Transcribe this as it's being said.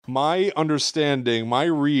My understanding, my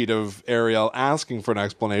read of Ariel asking for an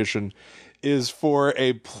explanation is for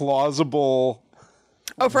a plausible...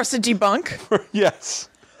 Oh, for us to debunk? Yes.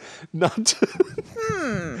 Not to...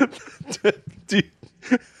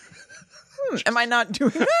 Am I not doing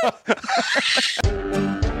that?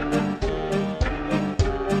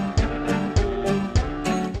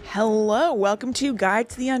 Hello, welcome to Guide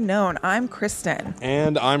to the Unknown. I'm Kristen.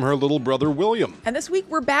 And I'm her little brother, William. And this week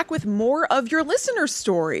we're back with more of your listener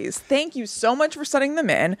stories. Thank you so much for sending them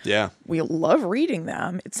in. Yeah. We love reading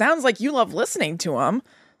them. It sounds like you love listening to them.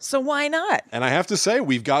 So why not? And I have to say,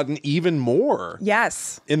 we've gotten even more.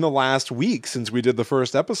 Yes. In the last week since we did the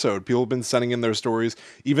first episode. People have been sending in their stories,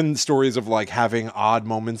 even stories of like having odd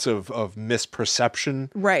moments of misperception.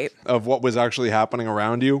 Right. Of what was actually happening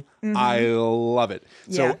around you. Mm-hmm. I love it.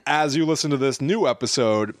 Yeah. So as you listen to this new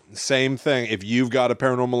episode, same thing. If you've got a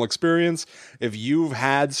paranormal experience, if you've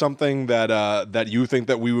had something that you think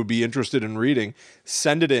that we would be interested in reading,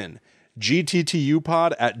 send it in.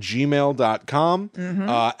 gttupod@gmail.com. Mm-hmm.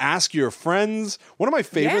 Ask your friends. One of my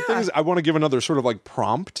favorite things, I want to give another sort of like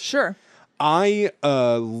prompt. Sure. I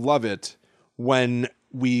love it when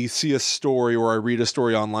we see a story or I read a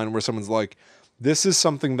story online where someone's like, this is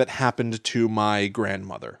something that happened to my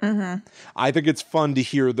grandmother. Mm-hmm. I think it's fun to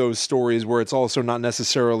hear those stories where it's also not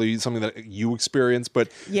necessarily something that you experience,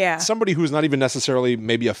 but somebody who's not even necessarily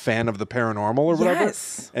maybe a fan of the paranormal or whatever.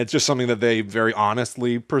 Yes. It's just something that they very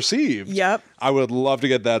honestly perceived. Yep. I would love to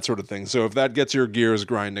get that sort of thing. So if that gets your gears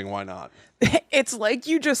grinding, why not? It's like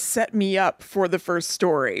you just set me up for the first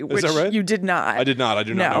story, which is that right? You did not. I did not. I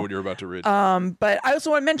do not know what you're about to read. But I also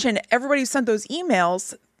want to mention, everybody who sent those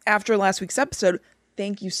emails after last week's episode,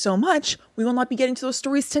 thank you so much. We will not be getting to those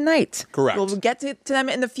stories tonight. Correct. We'll get to them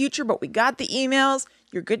in the future, but we got the emails.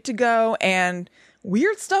 You're good to go. And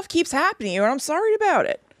weird stuff keeps happening, and I'm sorry about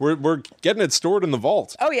it. We're getting it stored in the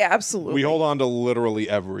vault. Oh, yeah, absolutely. We hold on to literally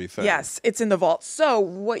everything. Yes, it's in the vault. So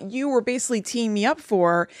what you were basically teeing me up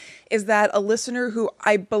for is that a listener who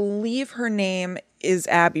I believe her name is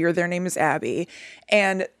Abby, or their name is Abby,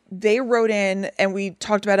 and they wrote in, and we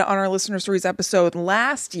talked about it on our Listener Stories episode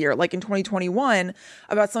last year, like in 2021,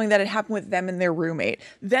 about something that had happened with them and their roommate.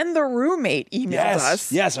 Then the roommate emailed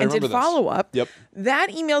us and did follow-up. Yep. That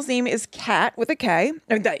email's name is Kat with a K.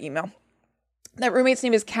 That roommate's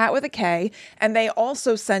name is Kat with a K, and they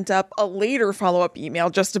also sent up a later follow-up email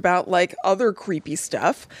just about like other creepy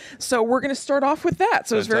stuff. So we're going to start off with that.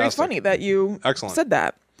 So it's very funny that you said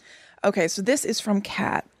that. Okay, so this is from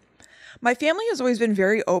Kat. My family has always been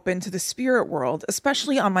very open to the spirit world,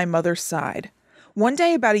 especially on my mother's side. One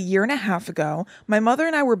day, about 1.5 years ago, my mother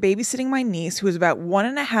and I were babysitting my niece, who was about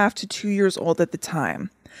 1.5 to 2 years old at the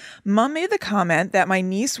time. Mom made the comment that my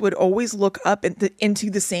niece would always look up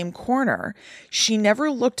into the same corner. She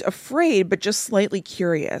never looked afraid, but just slightly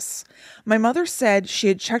curious. My mother said she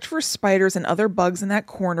had checked for spiders and other bugs in that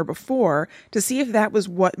corner before to see if that was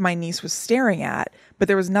what my niece was staring at, but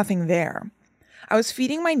there was nothing there. I was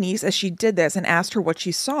feeding my niece as she did this and asked her what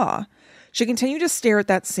she saw. She continued to stare at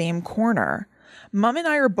that same corner. Mom and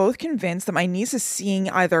I are both convinced that my niece is seeing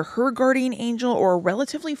either her guardian angel or a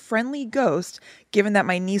relatively friendly ghost, given that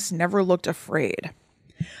my niece never looked afraid.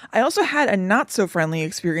 I also had a not-so-friendly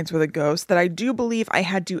experience with a ghost that I do believe I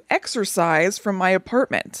had to exorcise from my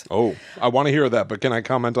apartment. Oh, I want to hear that, but can I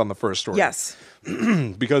comment on the first story? Yes.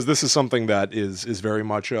 Because this is something that is very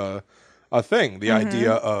much a thing. The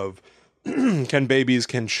idea of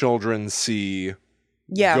can children see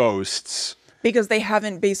ghosts? Because they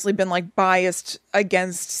haven't basically been like biased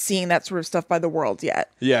against seeing that sort of stuff by the world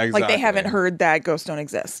yet. Yeah, exactly. Like they haven't heard that ghosts don't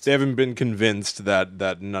exist. They haven't been convinced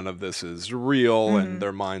that none of this is real, and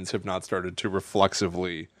their minds have not started to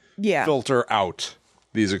reflexively filter out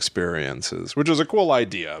these experiences, which is a cool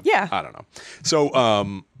idea. Yeah. I don't know.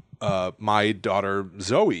 So my daughter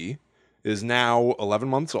Zoe is now 11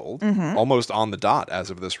 months old, almost on the dot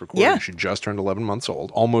as of this recording. Yeah. She just turned 11 months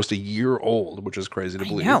old, almost a year old, which is crazy to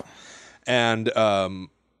believe. Know. And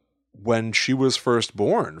when she was first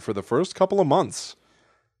born, for the first couple of months,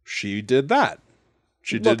 she did that.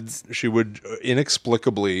 She would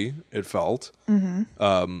inexplicably, it felt,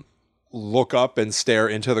 look up and stare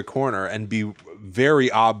into the corner and be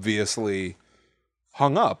very obviously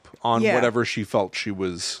hung up on whatever she felt she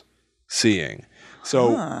was seeing.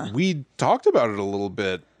 So we talked about it a little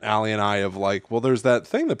bit, Allie and I, of like, well, there's that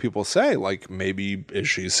thing that people say, like, maybe is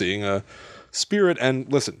she seeing a spirit? And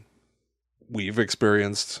listen, we've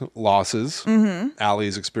experienced losses.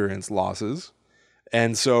 Allie's experienced losses.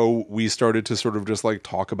 And so we started to sort of just like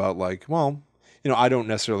talk about like, well, you know, I don't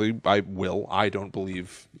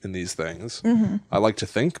believe in these things. I like to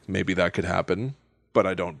think maybe that could happen, but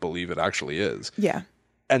I don't believe it actually is. Yeah.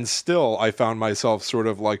 And still, I found myself sort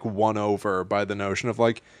of like won over by the notion of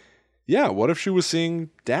like, yeah, what if she was seeing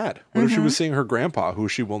dad? What if she was seeing her grandpa, who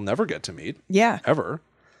she will never get to meet? Yeah. Ever.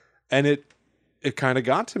 And it kind of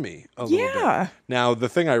got to me a little bit. Now, the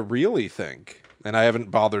thing I really think, and I haven't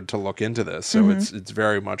bothered to look into this, so it's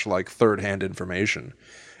very much like third-hand information.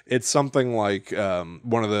 It's something like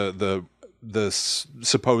one of the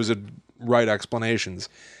supposed right explanations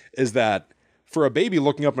is that for a baby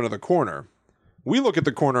looking up into the corner, we look at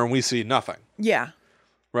the corner and we see nothing. Yeah.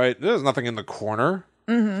 Right? There's nothing in the corner.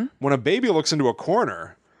 When a baby looks into a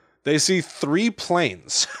corner, they see 3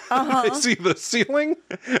 planes. They see the ceiling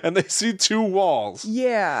and they see 2 walls.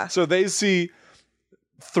 Yeah. So they see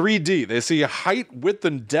 3D. They see height, width,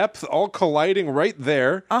 and depth all colliding right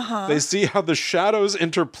there. They see how the shadows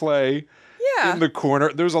interplay in the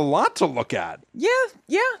corner. There's a lot to look at. Yeah.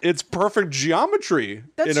 It's perfect geometry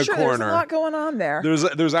That's in a true. corner. There's a lot going on there.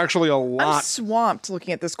 There's actually a lot. I'm swamped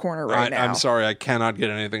looking at this corner right now. I'm sorry, I cannot get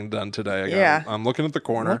anything done today. I'm looking at the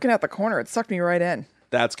corner. Looking at the corner, it sucked me right in.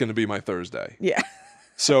 That's going to be my Thursday. Yeah.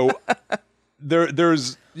 So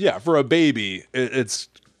there's for a baby, it's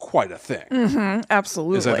quite a thing.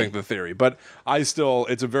 Absolutely. Is I think the theory, but it's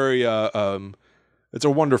a very it's a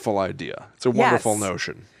wonderful idea. It's a wonderful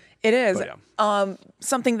notion. It is. But, yeah.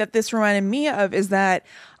 Something that this reminded me of is that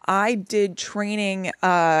I did training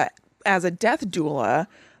as a death doula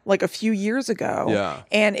like a few years ago. Yeah.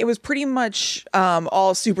 And it was pretty much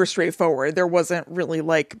all super straightforward. There wasn't really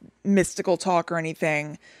like mystical talk or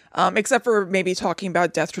anything, except for maybe talking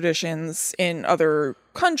about death traditions in other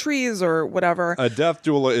countries or whatever. A death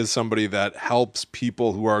doula is somebody that helps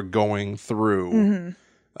people who are going through.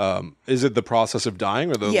 Is it the process of dying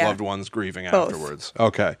or the loved ones grieving afterwards?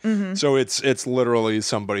 Okay. So it's literally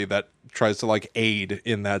somebody that tries to like aid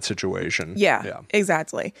in that situation. Yeah,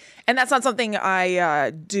 exactly. And that's not something I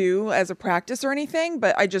do as a practice or anything,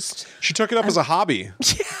 but She took it up as a hobby.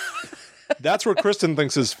 That's what Kristen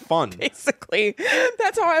thinks is fun. Basically,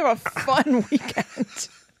 that's how I have a fun weekend.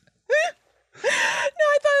 No,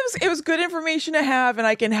 I thought it was good information to have, and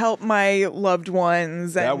I can help my loved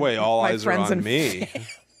ones. That way, all eyes are on me.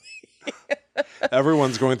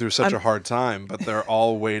 Everyone's going through such a hard time, but they're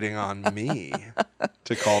all waiting on me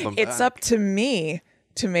to call them back. It's up to me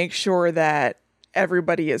to make sure that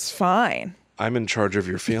everybody is fine. I'm in charge of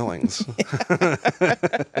your feelings.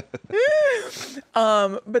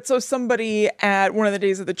 But so somebody at one of the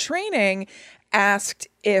days of the training asked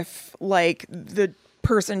if like the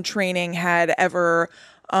person training had ever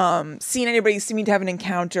seen anybody seeming to have an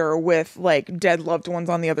encounter with like dead loved ones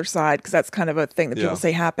on the other side, because that's kind of a thing that people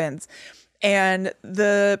say happens. And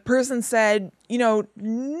the person said,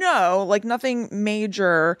 no, like nothing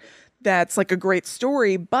major that's like a great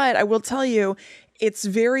story, but I will tell you, it's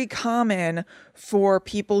very common for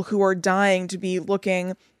people who are dying to be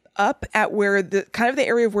looking up at where the kind of the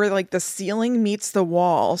area where like the ceiling meets the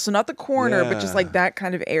wall. So not the corner, but just like that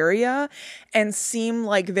kind of area, and seem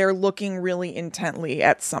like they're looking really intently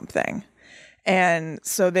at something. And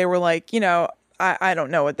so they were like, I don't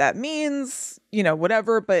know what that means,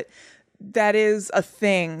 whatever, but that is a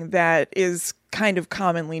thing that is kind of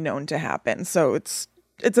commonly known to happen. So it's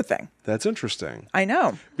a thing. That's interesting. I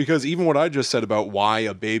know. Because even what I just said about why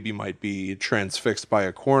a baby might be transfixed by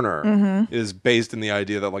a corner is based in the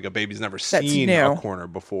idea that like a baby's never seen a corner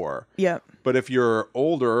before. Yep. But if you're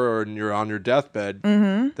older and you're on your deathbed,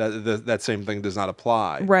 that same thing does not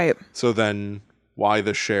apply. Right. So then why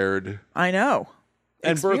the shared... I know.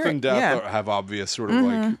 And birth and death have obvious sort of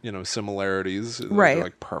like, similarities. Right. They're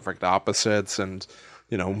like perfect opposites. And,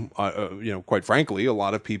 quite frankly, a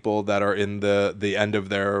lot of people that are in the end of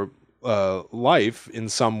their life in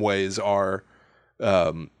some ways are,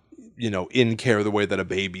 in care the way that a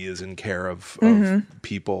baby is in care of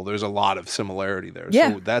people. There's a lot of similarity there.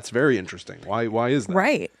 Yeah. So that's very interesting. Why is that?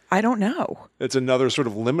 Right. I don't know. It's another sort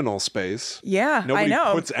of liminal space. Yeah, Nobody I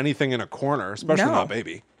know. puts anything in a corner, especially not a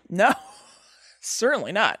baby. No.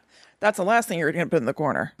 Certainly not. That's the last thing you're going to put in the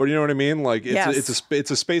corner. But you know what I mean? Like it's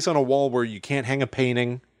a space on a wall where you can't hang a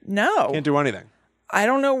painting. No. Can't do anything. I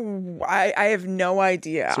don't know. I have no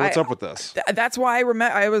idea. So what's up with this? That's why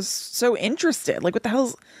I was so interested. Like, what the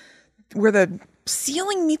hell's where the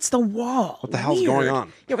ceiling meets the wall? What the hell's going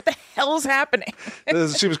on? Yeah, what the hell's happening?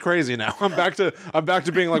 This seems crazy now. I'm back to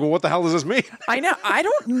being like, well, what the hell does this mean? I know. I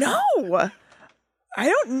don't know.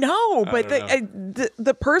 But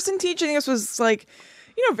the person teaching us was like,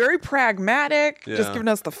 very pragmatic, just giving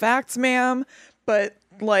us the facts, ma'am. But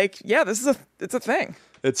like, yeah, it's a thing.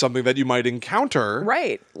 It's something that you might encounter.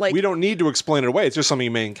 Right. Like, we don't need to explain it away. It's just something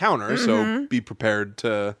you may encounter. So be prepared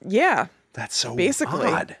to. Yeah. That's so basically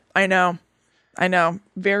odd. I know.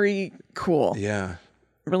 Very cool. Yeah.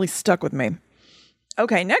 really stuck with me.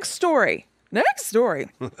 Okay, next story.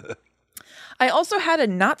 I also had a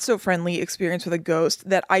not so friendly experience with a ghost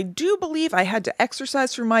that I do believe I had to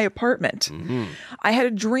exorcise from my apartment. I had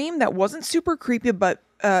a dream that wasn't super creepy, but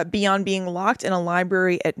beyond being locked in a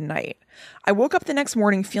library at night. I woke up the next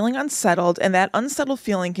morning feeling unsettled, and that unsettled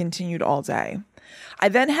feeling continued all day. I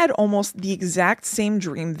then had almost the exact same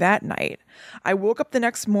dream that night. I woke up the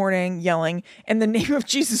next morning yelling, "In the name of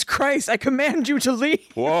Jesus Christ, I command you to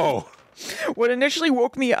leave." Whoa. What initially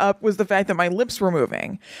woke me up was the fact that my lips were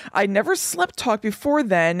moving. I'd never slept talk before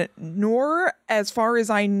then, nor, as far as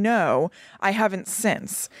I know, I haven't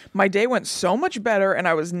since. My day went so much better, and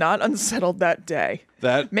I was not unsettled that day.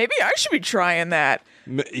 Maybe I should be trying that.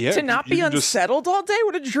 Yeah, to not be unsettled all day?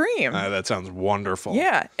 What a dream. That sounds wonderful.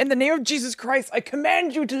 Yeah. In the name of Jesus Christ, I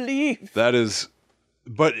command you to leave. That is...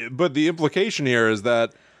 But the implication here is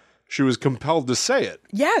that she was compelled to say it.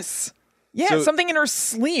 Yes. Yeah, So- something in her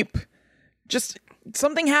sleep. Just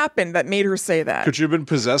something happened that made her say that. Could she have been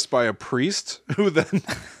possessed by a priest who then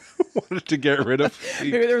wanted to get rid of...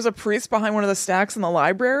 Maybe there was a priest behind one of the stacks in the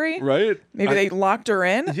library. Right? Maybe they locked her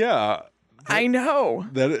in. Yeah. I know.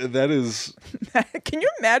 That is... Can you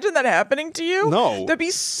imagine that happening to you? No. That'd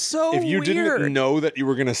be so If you weird. didn't know that you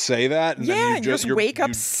were going to say that... And Yeah, then and you just wake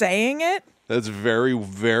up saying it. That's very,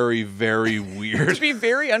 very, very weird. It'd be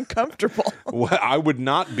very uncomfortable. Well, I would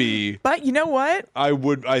not be... But you know what?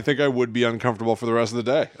 I think I would be uncomfortable for the rest of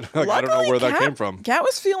the day. Like, I don't know where that came from. Kat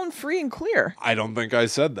was feeling free and clear. I don't think I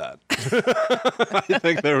said that. I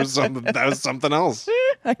think there was something. That was something else.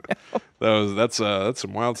 I know. That's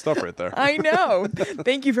some wild stuff right there. I know.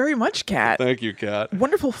 Thank you very much, Kat. Thank you, Kat.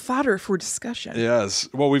 Wonderful fodder for discussion. Yes.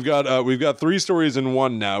 Well, we've got 3 stories in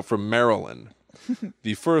one now from Maryland.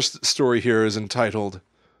 The first story here is entitled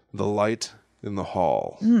 "The Light in the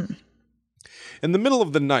Hall." In the middle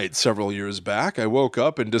of the night several years back, I woke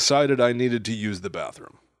up and decided I needed to use the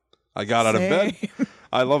bathroom. I got out of bed.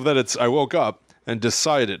 I love that I woke up and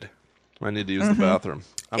decided I need to use the bathroom.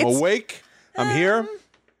 I'm awake. I'm here.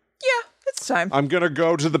 Yeah, it's time. I'm going to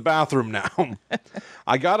go to the bathroom now.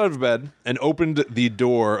 I got out of bed and opened the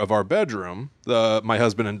door of our bedroom. My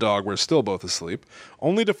husband and dog were still both asleep,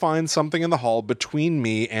 only to find something in the hall between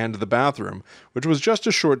me and the bathroom, which was just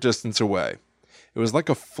a short distance away. It was like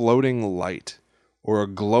a floating light or a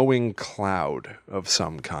glowing cloud of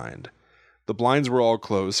some kind. The blinds were all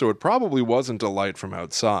closed, so it probably wasn't a light from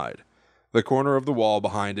outside. The corner of the wall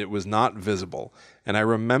behind it was not visible, and I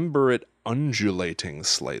remember it undulating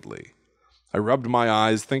slightly. I rubbed my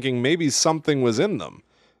eyes, thinking maybe something was in them,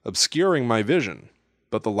 obscuring my vision,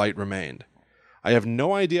 but the light remained. I have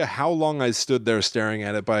no idea how long I stood there staring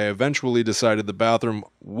at it, but I eventually decided the bathroom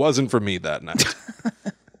wasn't for me that night.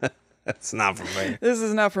 That's not for me. This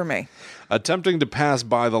is not for me. Attempting to pass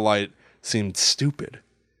by the light seemed stupid,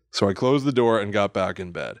 so I closed the door and got back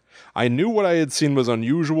in bed. I knew what I had seen was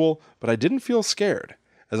unusual, but I didn't feel scared.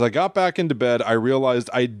 As I got back into bed, I realized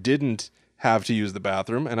I didn't have to use the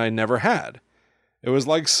bathroom, and I never had. It was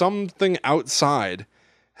like something outside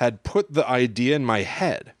had put the idea in my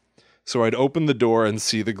head, so I'd open the door and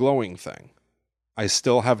see the glowing thing. I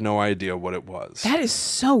still have no idea what it was. That is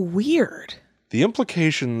so weird. The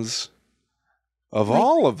implications of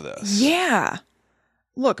all of this. Yeah.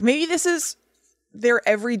 Look, maybe this is their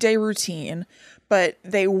everyday routine, but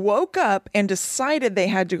they woke up and decided they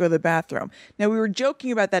had to go to the bathroom. Now, we were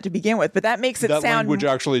joking about that to begin with, but that makes it that sound... language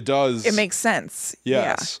actually does. It makes sense.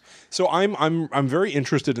 Yes. Yeah. So I'm very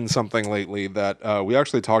interested in something lately that we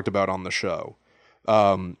actually talked about on the show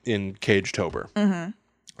in Cagetober. Mm-hmm.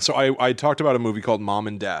 So I talked about a movie called Mom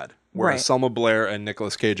and Dad, where Selma Blair and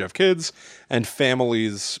Nicolas Cage have kids, and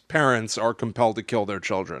parents are compelled to kill their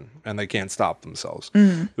children, and they can't stop themselves.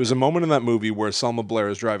 There's a moment in that movie where Selma Blair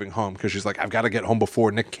is driving home because she's like, I've got to get home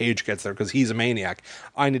before Nick Cage gets there because he's a maniac.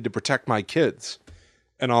 I need to protect my kids.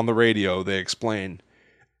 And on the radio, they explain,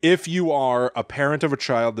 if you are a parent of a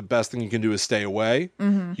child, the best thing you can do is stay away.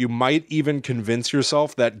 Mm-hmm. You might even convince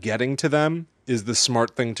yourself that getting to them is the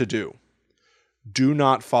smart thing to do. Do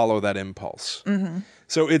not follow that impulse. Mm-hmm.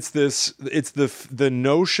 So it's the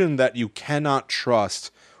notion that you cannot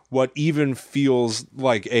trust what even feels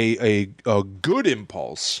like a good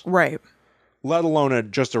impulse, Right. let alone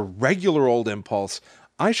just a regular old impulse.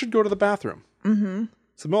 I should go to the bathroom. Mm-hmm.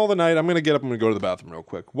 It's the middle of the night. I'm going to get up. I'm going to go to the bathroom real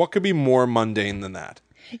quick. What could be more mundane than that?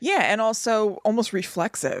 Yeah, and also almost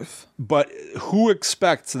reflexive. But who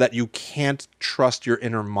expects that you can't trust your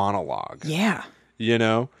inner monologue? Yeah. You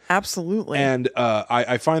know? Absolutely. And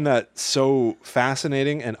I find that so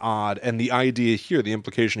fascinating and odd. And the idea here, the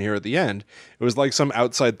implication here at the end, it was like some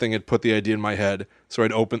outside thing had put the idea in my head, So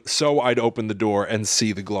I'd open the door and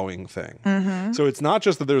see the glowing thing. Mm-hmm. So it's not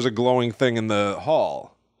just that there's a glowing thing in the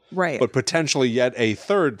hall, Right. but potentially yet a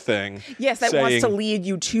third thing. Yes, that saying, wants to lead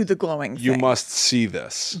you to the glowing thing. You must see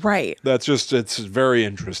this. Right. It's very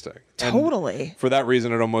interesting. Totally. And for that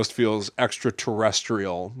reason, it almost feels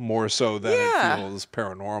extraterrestrial more so than it feels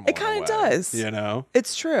paranormal. It kind of does. You know?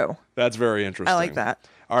 It's true. That's very interesting. I like that.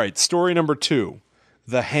 All right, story number 2.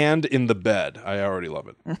 The Hand in the Bed. I already love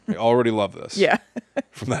it. I already love this. Yeah.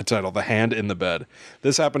 From that title, The Hand in the Bed.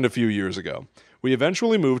 This happened a few years ago. We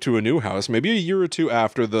eventually moved to a new house, maybe a year or two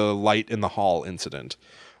after the light in the hall incident.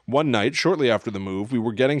 One night, shortly after the move, we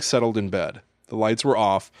were getting settled in bed. The lights were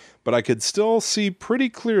off, but I could still see pretty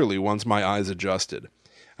clearly once my eyes adjusted.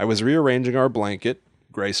 I was rearranging our blanket,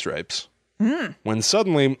 gray stripes, when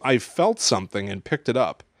suddenly I felt something and picked it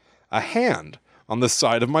up. A hand on the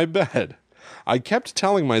side of my bed. I kept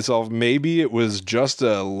telling myself maybe it was just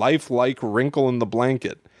a lifelike wrinkle in the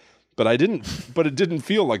blanket, but it didn't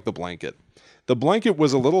feel like the blanket. The blanket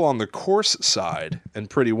was a little on the coarse side and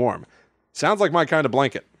pretty warm. Sounds like my kind of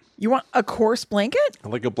blanket. You want a coarse blanket? I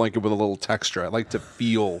like a blanket with a little texture. I like to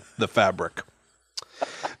feel the fabric.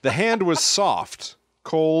 The hand was soft,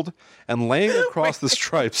 cold, and laying across the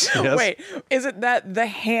stripes. Yes. Wait, is it that a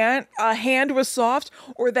hand was soft,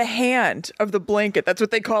 or the hand of the blanket? That's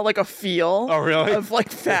what they call like a feel. Oh, really? Of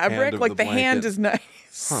like fabric. of Like the the hand blanket. is nice.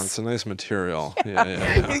 Huh, it's a nice material.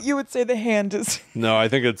 Yeah. You would say the hand is. No, I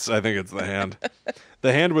think it's the hand.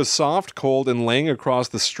 The hand was soft, cold, and laying across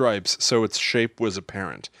the stripes, so its shape was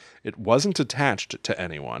apparent. It wasn't attached to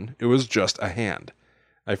anyone. It was just a hand.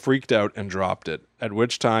 I freaked out and dropped it, at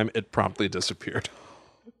which time it promptly disappeared.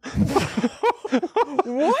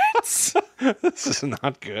 What? This is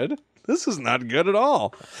not good. This is not good at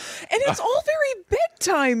all. And it's all very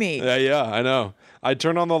bedtimey. Yeah, I know. I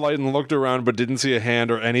turned on the light and looked around, but didn't see a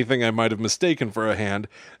hand or anything I might have mistaken for a hand.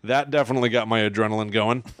 That definitely got my adrenaline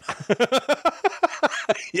going.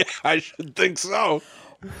 Yeah, I should think so.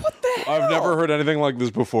 What the hell? I've never heard anything like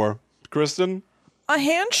this before. Kristen? A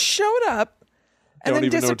hand showed up and then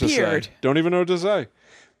disappeared. Don't even know what to say.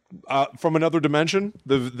 From another dimension,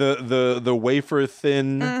 the wafer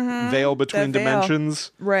thin veil between the veil.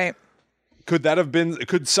 dimensions. Right. Could that have been?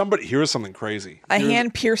 Could somebody? Here's something crazy. A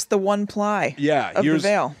hand pierced the one ply. Yeah, of the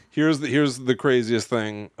veil. Here's the craziest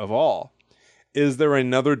thing of all. Is there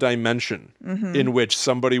another dimension in which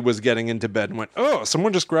somebody was getting into bed and went, "Oh,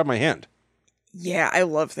 someone just grabbed my hand"? Yeah, I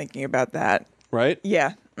love thinking about that. Right?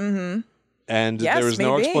 Yeah. And Yes, there is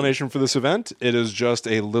no maybe. explanation for this event. It is just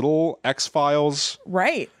a little X-Files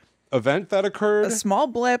Right. event that occurred. A small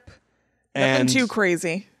blip. Nothing and too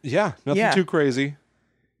crazy. Yeah, nothing Yeah. too crazy.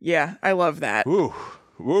 Yeah, I love that. Woo.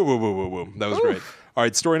 Woo. That was great. All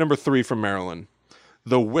right, story number 3 from Maryland.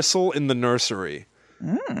 The Whistle in the Nursery.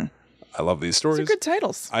 I love these stories. Those are good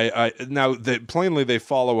titles. Now, plainly they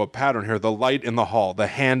follow a pattern here. The light in the hall, the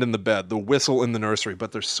hand in the bed, the whistle in the nursery,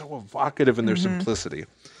 but they're so evocative in their simplicity.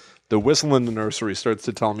 The Whistle in the Nursery starts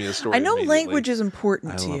to tell me a story. I know immediately. language is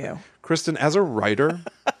important to you. Kristen, as a writer,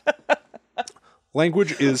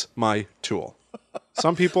 language is my tool.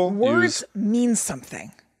 Some people Words use mean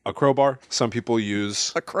something. a crowbar. Some people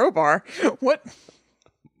use A crowbar? What?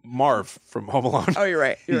 Marv from Home Alone. Oh, you're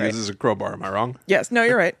right. He You're right. uses a crowbar. Am I wrong? Yes. No,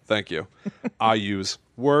 you're right. Thank you. I use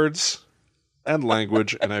words and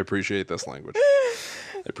language, and I appreciate this language.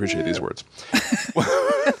 I appreciate these words.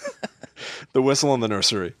 The Whistle in the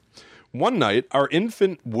Nursery. One night, our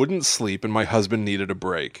infant wouldn't sleep and my husband needed a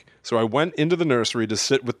break. So I went into the nursery to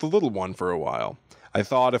sit with the little one for a while. I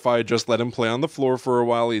thought if I had just let him play on the floor for a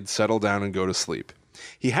while, he'd settle down and go to sleep.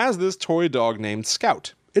 He has this toy dog named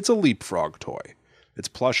Scout. It's a leapfrog toy. It's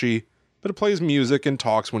plushy, but it plays music and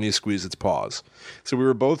talks when you squeeze its paws. So we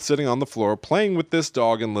were both sitting on the floor playing with this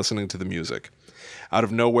dog and listening to the music. Out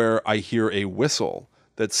of nowhere, I hear a whistle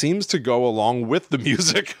that seems to go along with the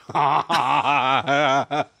music.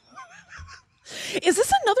 Is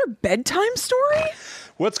this another bedtime story?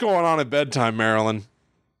 What's going on at bedtime, Marilyn?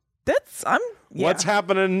 Yeah. What's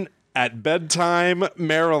happening at bedtime,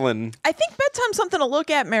 Marilyn? I think bedtime's something to look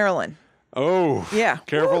at, Marilyn. Oh, Yeah.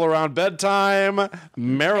 Careful around bedtime,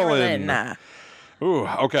 Marilyn. Ooh,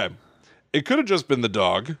 okay. It could have just been the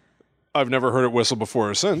dog. I've never heard it whistle before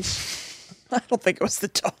or since. I don't think it was the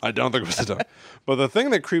dog. I don't think it was the dog. But the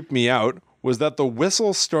thing that creeped me out was that the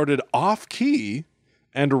whistle started off key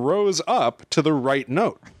and rose up to the right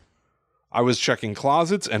note. I was checking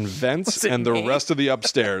closets and vents Was it and the me? rest of the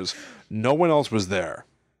upstairs. No one else was there.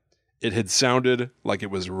 It had sounded like it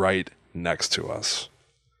was right next to us.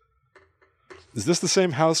 Is this the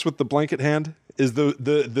same house with the blanket hand? Is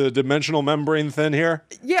the dimensional membrane thin here?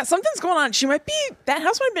 Yeah, something's going on. That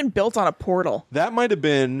house might have been built on a portal. That might have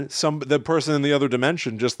been the person in the other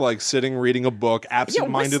dimension just like sitting, reading a book,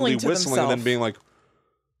 absentmindedly whistling and then being like,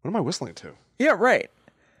 what am I whistling to? Yeah, right.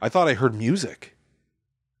 I thought I heard music.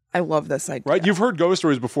 I love this idea. Right? You've heard ghost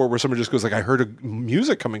stories before where someone just goes like, I heard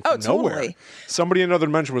music coming from nowhere. Totally. Somebody in another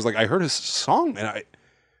dimension was like, I heard a song, and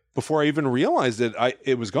before I even realized it,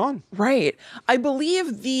 it was gone. Right. I believe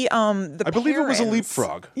I believe it was a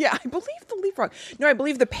leapfrog. Yeah, I believe the leapfrog. No, I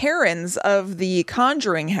believe the parents of the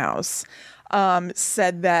Conjuring house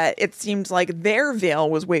said that it seemed like their veil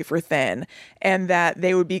was wafer thin, and that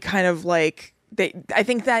they would be kind of like I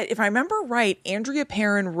think that if I remember right, Andrea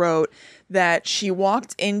Perron wrote that she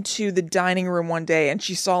walked into the dining room one day and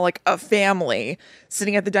she saw like a family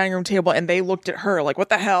sitting at the dining room table, and they looked at her like, what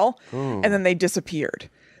the hell? And then they disappeared.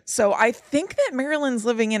 So I think that Marilyn's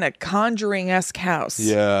living in a Conjuring-esque house.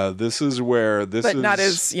 Yeah, this is where but not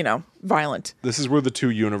as, violent. This is where the two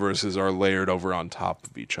universes are layered over on top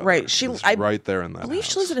of each other. Right. Right there in that I believe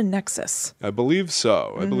house. she lives at a nexus. I believe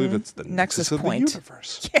so. I believe it's the nexus of point. the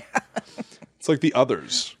universe. Yeah. It's like The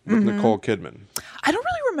Others with Nicole Kidman. I don't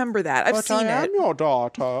really remember that. I've seen I it. am your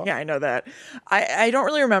daughter. Yeah, I know that. I don't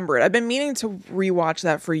really remember it. I've been meaning to rewatch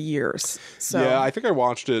that for years. So Yeah, I think I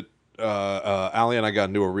watched it. Allie and I got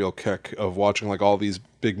into a real kick of watching like all these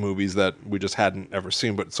big movies that we just hadn't ever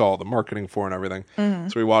seen, but saw the marketing for and everything.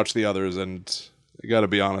 So we watched The Others, and I got to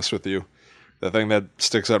be honest with you, the thing that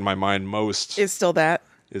sticks out in my mind most is still that.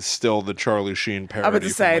 Is still the Charlie Sheen parody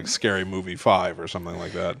from like Scary Movie 5 or something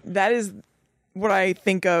like that. That is what I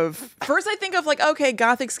think of. First I think of like, okay,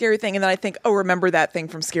 gothic scary thing, and then I think, oh, remember that thing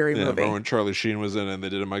from Scary Movie. Remember when Charlie Sheen was in it and they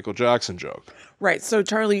did a Michael Jackson joke. Right, so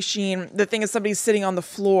Charlie Sheen, the thing is somebody's sitting on the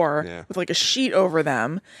floor with like a sheet over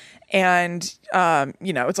them, and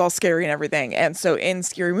it's all scary and everything. And so in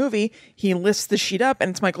Scary Movie, he lifts the sheet up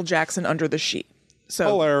and it's Michael Jackson under the sheet. So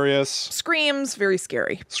hilarious. Screams, very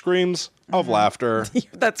scary. Screams of laughter.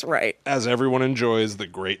 That's right. As everyone enjoys the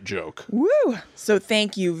great joke. Woo! So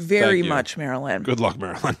thank you very much, Marilyn. Good luck,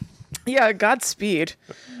 Marilyn. Yeah, Godspeed.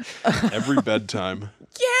 Every bedtime.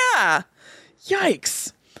 Yeah.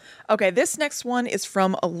 Yikes. Okay, this next one is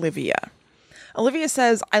from Olivia. Olivia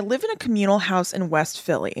says, I live in a communal house in West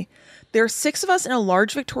Philly. There are 6 of us in a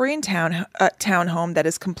large Victorian townhome that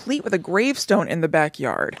is complete with a gravestone in the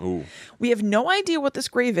backyard. Ooh. We have no idea what this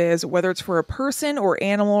grave is, whether it's for a person or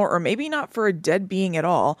animal, or maybe not for a dead being at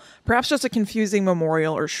all. Perhaps just a confusing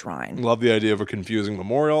memorial or shrine. Love the idea of a confusing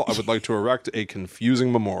memorial. I would like to erect a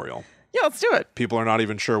confusing memorial. Yeah, let's do it. People are not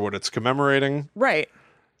even sure what it's commemorating. Right.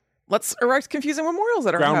 Let's erect confusing memorials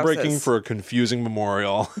at our houses. Groundbreaking for a confusing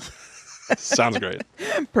memorial. Sounds great.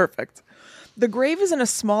 Perfect. The grave is in a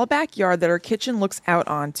small backyard that our kitchen looks out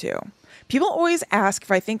onto. People always ask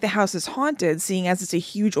if I think the house is haunted, seeing as it's a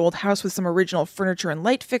huge old house with some original furniture and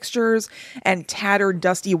light fixtures and tattered,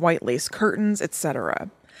 dusty white lace curtains, etc.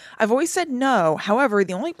 I've always said no. However,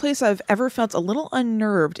 the only place I've ever felt a little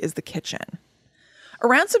unnerved is the kitchen.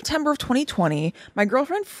 Around September of 2020, my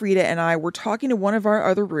girlfriend Frida and I were talking to one of our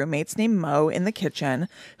other roommates named Mo in the kitchen,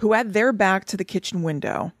 who had their back to the kitchen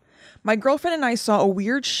window. My girlfriend and I saw a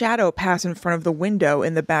weird shadow pass in front of the window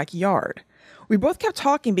in the backyard. We both kept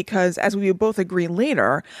talking because, as we would both agree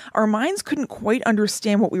later, our minds couldn't quite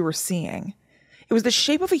understand what we were seeing. It was the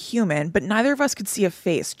shape of a human, but neither of us could see a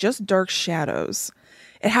face, just dark shadows.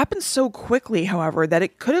 It happened so quickly, however, that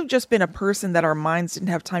it could have just been a person that our minds didn't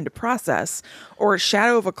have time to process, or a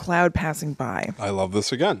shadow of a cloud passing by. I love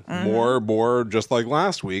this again. More just like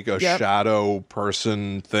last week, a shadow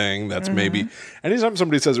person thing that's maybe... Anytime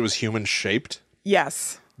somebody says it was human-shaped,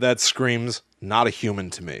 yes, that screams not a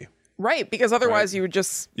human to me. Right, because otherwise you would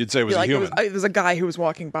just... You'd say it was a human. It was a guy who was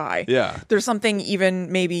walking by. Yeah. There's something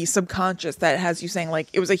even maybe subconscious that has you saying, like,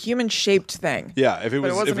 it was a human-shaped thing. Yeah, if it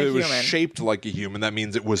was human. shaped like a human, that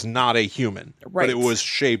means it was not a human. Right. But it was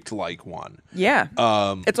shaped like one. Yeah.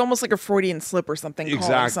 It's almost like a Freudian slip or something.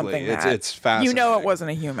 Exactly. Something It's fascinating. You know it wasn't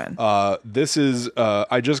a human. This is...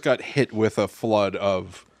 I just got hit with a flood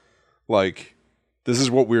of, like, this is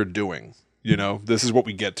what we're doing. You know, this is what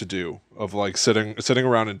we get to do, of like sitting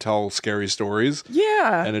around and tell scary stories.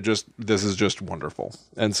 Yeah. And this is just wonderful.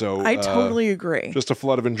 And so I totally agree. Just a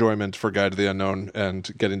flood of enjoyment for Guide to the Unknown and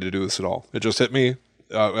getting to do this at all. It just hit me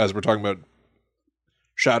as we're talking about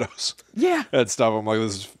shadows. Yeah. And stuff. I'm like,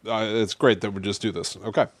 this is it's great that we just do this.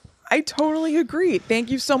 Okay. I totally agree. Thank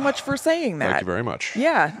you so much for saying that. Thank you very much.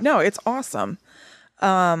 Yeah. No, it's awesome.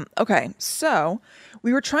 Okay, so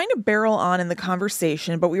we were trying to barrel on in the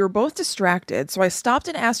conversation, but we were both distracted, so I stopped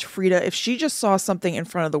and asked Frida if she just saw something in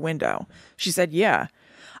front of the window. She said, yeah.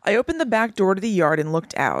 I opened the back door to the yard and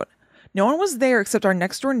looked out. No one was there except our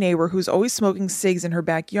next door neighbor who's always smoking cigs in her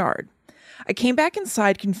backyard. I came back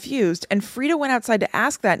inside confused, and Frida went outside to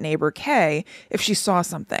ask that neighbor, Kay, if she saw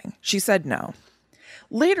something. She said no.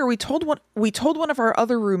 Later, we told one of our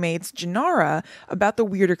other roommates, Janara, about the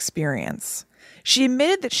weird experience. She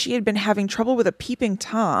admitted that she had been having trouble with a peeping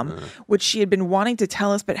Tom, which she had been wanting to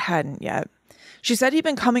tell us but hadn't yet. She said he'd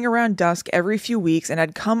been coming around dusk every few weeks and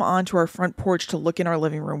had come onto our front porch to look in our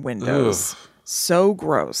living room windows. Ugh. So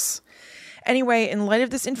gross. Anyway, in light of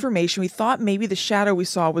this information, we thought maybe the shadow we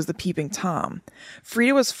saw was the peeping Tom.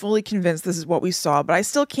 Frida was fully convinced this is what we saw, but I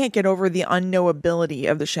still can't get over the unknowability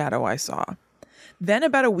of the shadow I saw. Then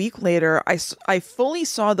about a week later, I fully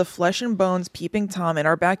saw the flesh and bones peeping Tom in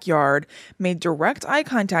our backyard, made direct eye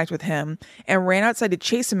contact with him, and ran outside to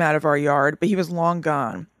chase him out of our yard, but he was long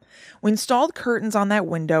gone. We installed curtains on that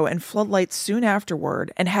window and floodlights soon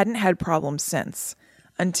afterward and hadn't had problems since.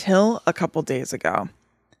 Until a couple days ago.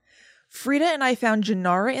 Frida and I found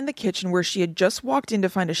Janara in the kitchen where she had just walked in to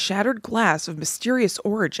find a shattered glass of mysterious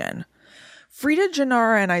origin. Frida,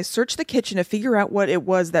 Janara, and I searched the kitchen to figure out what it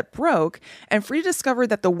was that broke, and Frida discovered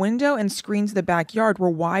that the window and screens in the backyard were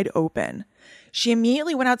wide open. She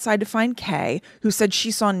immediately went outside to find Kay, who said she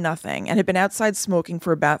saw nothing and had been outside smoking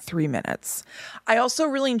for about 3 minutes. I also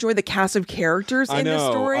really enjoy the cast of characters in this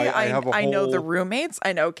story. I know the roommates.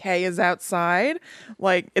 I know Kay is outside.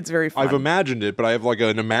 Like, it's very fun. I've imagined it, but I have like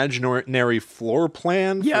an imaginary floor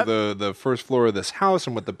plan for the first floor of this house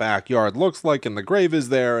and what the backyard looks like, and the grave is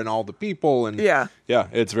there and all the people. And yeah,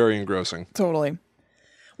 it's very engrossing. Totally.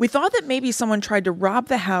 We thought that maybe someone tried to rob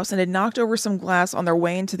the house and had knocked over some glass on their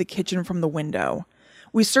way into the kitchen from the window.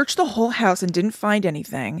 We searched the whole house and didn't find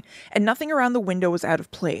anything, and nothing around the window was out of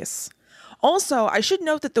place. Also, I should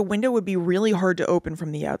note that the window would be really hard to open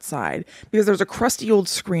from the outside because there's a crusty old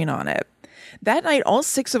screen on it. That night, all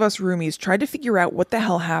 6 of us roomies tried to figure out what the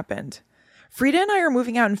hell happened. Frida and I are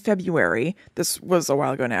moving out in February, this was a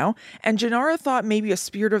while ago now, and Janara thought maybe a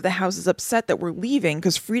spirit of the house is upset that we're leaving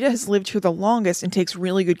because Frida has lived here the longest and takes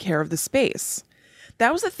really good care of the space.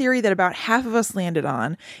 That was the theory that about half of us landed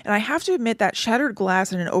on, and I have to admit that shattered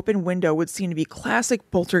glass and an open window would seem to be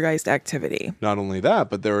classic poltergeist activity. Not only that,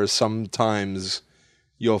 but there are sometimes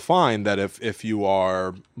you'll find that if you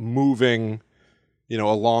are moving, a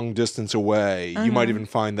long distance away, you might even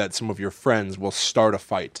find that some of your friends will start a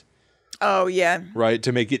fight. Oh, yeah. Right?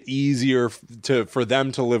 To make it easier for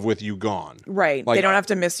them to live with you gone. Right. Like, they don't have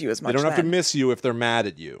to miss you as much. They don't have to miss you if they're mad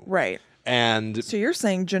at you. Right. And so you're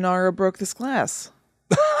saying Janara broke this glass?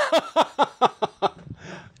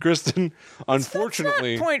 Kristen,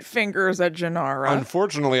 unfortunately... Let's not point fingers at Janara.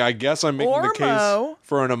 Unfortunately, I guess I'm making the case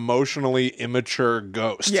for an emotionally immature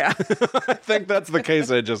ghost. Yeah. I think that's the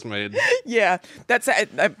case I just made. Yeah. That's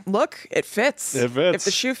look, it fits. It fits. If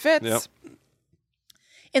the shoe fits. Yep.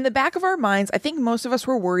 In the back of our minds, I think most of us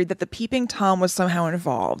were worried that the peeping Tom was somehow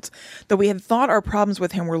involved, though we had thought our problems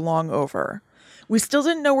with him were long over. We still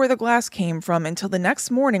didn't know where the glass came from until the next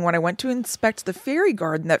morning when I went to inspect the fairy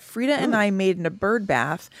garden that Frida and I made in a bird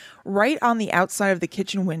bath right on the outside of the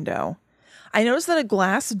kitchen window. I noticed that a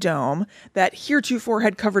glass dome that heretofore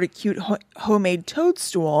had covered a cute homemade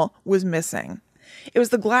toadstool was missing. It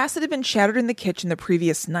was the glass that had been shattered in the kitchen the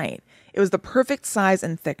previous night. It was the perfect size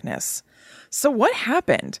and thickness. So what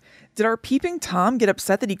happened? Did our peeping Tom get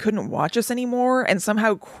upset that he couldn't watch us anymore and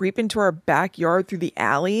somehow creep into our backyard through the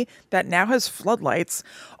alley that now has floodlights,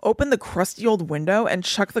 open the crusty old window, and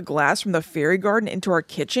chuck the glass from the fairy garden into our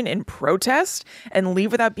kitchen in protest and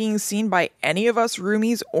leave without being seen by any of us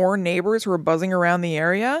roomies or neighbors who were buzzing around the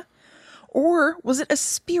area? Or was it a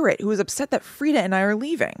spirit who was upset that Frida and I are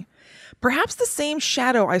leaving? Perhaps the same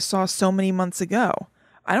shadow I saw so many months ago.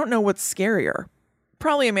 I don't know what's scarier.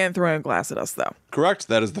 Probably a man throwing a glass at us, though. Correct.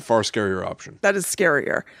 That is the far scarier option. That is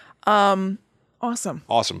scarier. Awesome.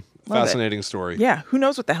 Awesome. Love Fascinating story. Yeah. Who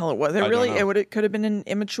knows what the hell it was? It could have been an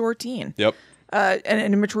immature teen. Yep.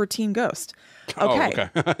 An immature teen ghost. Okay.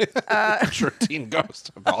 Oh, okay. Immature teen ghost.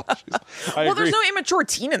 Apologies. Well, there's no immature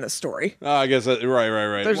teen in the story. I guess right.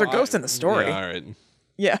 There's a ghost in the story. Yeah, all right.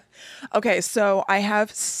 Yeah. Okay. So I have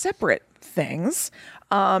separate things.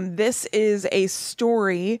 This is a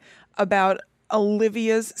story about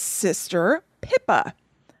Olivia's sister, Pippa.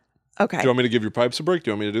 Okay. Do you want me to give your pipes a break? Do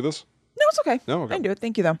you want me to do this? No, it's okay. No, okay. I can do it.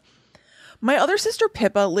 Thank you, though. My other sister,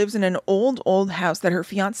 Pippa, lives in an old house that her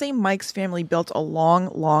fiancé Mike's family built a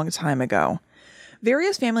long time ago.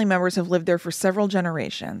 Various family members have lived there for several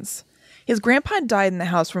generations. His grandpa died in the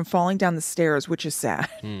house from falling down the stairs, which is sad.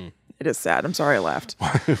 It is sad. I'm sorry I laughed.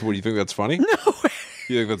 What, do you think that's funny? No way.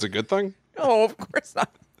 You think that's a good thing? Oh, of course not.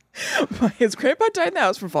 His grandpa died in the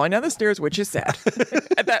house from falling down the stairs, which is sad.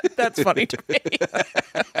 That's funny to me.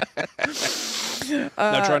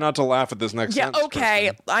 Now try not to laugh at this next sentence. Okay,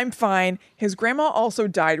 Kristen. I'm fine. His grandma also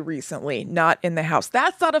died recently, not in the house.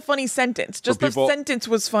 That's not a funny sentence. Just the sentence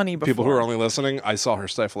was funny before. People who are only listening, I saw her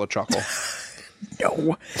stifle a chuckle.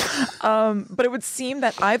 No. But it would seem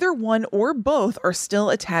that either one or both are still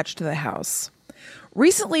attached to the house.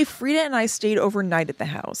 Recently, Frida and I stayed overnight at the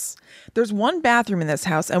house. There's one bathroom in this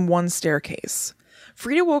house and one staircase.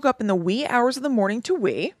 Frida woke up in the wee hours of the morning to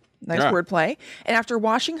wee. Nice wordplay. And after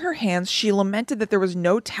washing her hands, she lamented that there was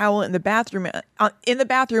no towel in the bathroom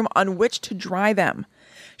on which to dry them.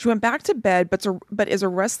 She went back to bed, but is a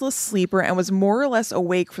restless sleeper and was more or less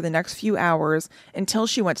awake for the next few hours until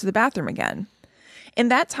she went to the bathroom again. In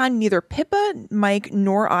that time, neither Pippa, Mike,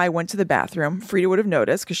 nor I went to the bathroom. Frida would have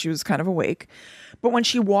noticed because she was kind of awake. But when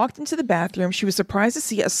she walked into the bathroom, she was surprised to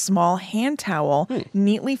see a small hand towel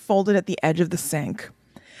neatly folded at the edge of the sink.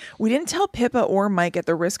 We didn't tell Pippa or Mike at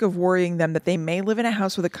the risk of worrying them that they may live in a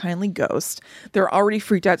house with a kindly ghost. They're already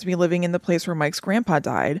freaked out to be living in the place where Mike's grandpa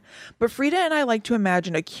died. But Frida and I like to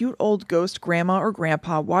imagine a cute old ghost grandma or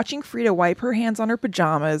grandpa watching Frida wipe her hands on her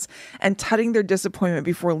pajamas and tutting their disappointment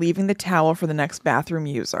before leaving the towel for the next bathroom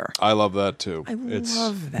user. I love that too. I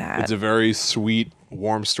love that. It's a very sweet,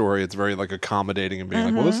 warm story. It's very like accommodating and being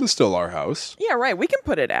like, well, this is still our house. Yeah, right. We can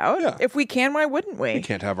put it out. Yeah. If we can, why wouldn't we? We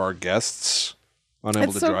can't have our guests unable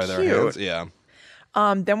It's to so dry their cute. hands.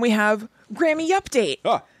 Yeah. Then we have Grammy update.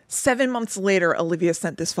 Ah. 7 months later, Olivia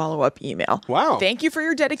sent this follow-up email. Wow. Thank you for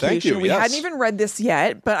your dedication. Thank you, We yes. hadn't even read this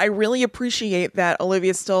yet, but I really appreciate that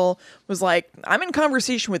Olivia still was like, I'm in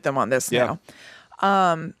conversation with them on this Yeah.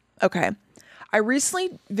 now. Okay. I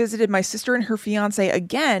recently visited my sister and her fiance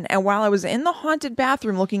again, and while I was in the haunted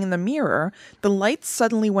bathroom looking in the mirror, the lights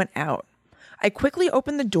suddenly went out. I quickly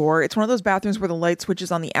opened the door. It's one of those bathrooms where the light switch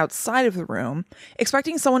is on the outside of the room,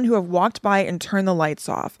 expecting someone to have walked by and turned the lights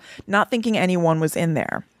off, not thinking anyone was in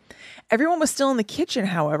there. Everyone was still in the kitchen,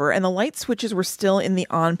 however, and the light switches were still in the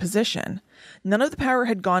on position. None of the power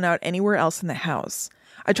had gone out anywhere else in the house.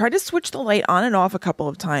 I tried to switch the light on and off a couple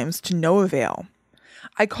of times to no avail.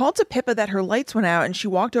 I called to Pippa that her lights went out and she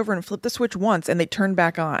walked over and flipped the switch once and they turned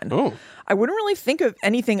back on. Oh. I wouldn't really think of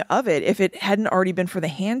anything of it if it hadn't already been for the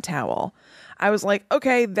hand towel. I was like,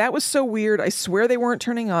 okay, that was so weird. I swear they weren't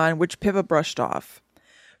turning on, which Pippa brushed off.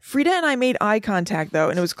 Frida and I made eye contact though,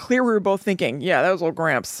 and it was clear we were both thinking, yeah, that was old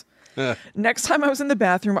Gramps. Next time I was in the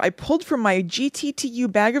bathroom, I pulled from my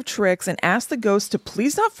GTTU bag of tricks and asked the ghost to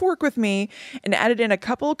please not fork with me and added in a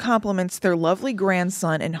couple of compliments to their lovely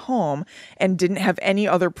grandson and home and didn't have any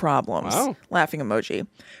other problems. Wow. Laughing emoji.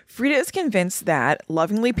 Frida is convinced that,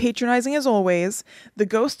 lovingly patronizing as always, the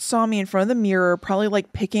ghost saw me in front of the mirror, probably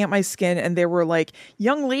like picking at my skin, and they were like,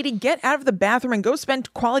 young lady, get out of the bathroom and go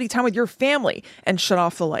spend quality time with your family, and shut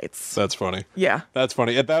off the lights. That's funny. Yeah. That's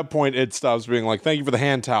funny. At that point, it stops being like, thank you for the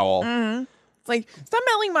hand towel. It's like, stop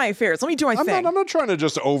meddling my affairs. Let me do my thing. I'm not trying to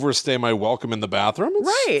just overstay my welcome in the bathroom.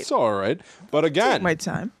 It's all right. But again, Take my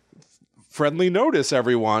time. friendly notice,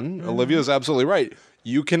 everyone. Olivia's absolutely right.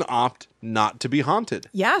 You can opt not to be haunted.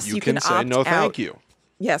 Yes, you can say opt no, thank out. you.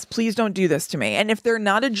 Yes, please don't do this to me. And if they're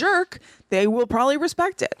not a jerk, they will probably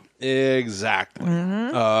respect it. Exactly.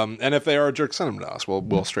 And if they are a jerk, send them to us.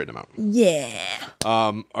 We'll straighten them out. Yeah.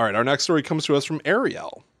 All right, our next story comes to us from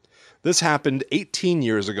Ariel. This happened 18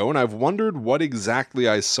 years ago, and I've wondered what exactly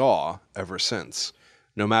I saw ever since.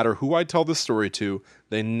 No matter who I tell the story to,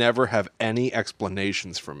 they never have any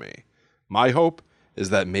explanations for me. My hope is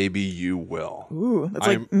that maybe you will. Ooh, that's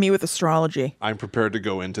like me with astrology. I'm prepared to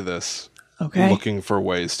go into this Okay. for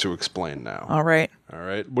ways to explain now. All right. All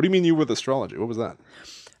right. What do you mean you with astrology? What was that?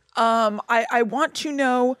 I want to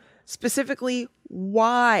know specifically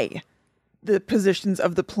why the positions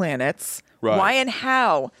of the planets, Right. why and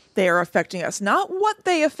how they are affecting us. Not what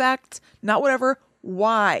they affect, not whatever,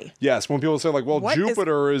 why. Yes, when people say like, well, What is-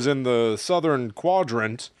 Jupiter is in the southern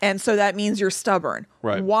quadrant. And so that means you're stubborn.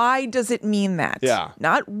 Right. Why does it mean that? Yeah.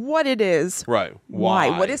 Not what it is. Right.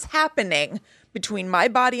 Why? What is happening between my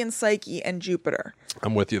body and psyche and Jupiter?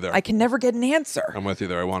 I'm with you there. I can never get an answer. I'm with you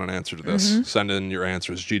there. I want an answer to this. Send in your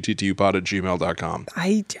answers. gttupod@gmail.com.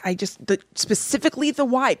 I just, specifically the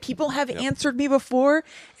why. People have answered me before,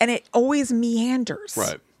 and it always meanders.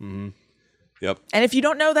 Right. Mm-hmm. Yep. And if you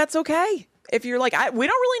don't know, that's okay. If you're like, we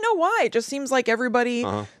don't really know why. It just seems like everybody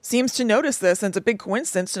seems to notice this, and it's a big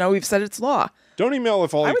coincidence to know we've said it's law. Don't email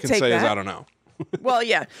if all you would can take say is, that. I don't know. Well,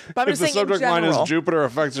 yeah. But I'm If just the saying in subject line is general. Jupiter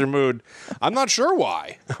affects your mood, I'm not sure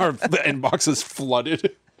why. Our inbox is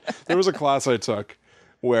flooded. There was a class I took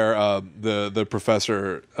where the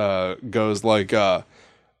professor goes like,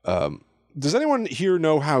 Does anyone here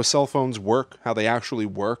know how cell phones work, how they actually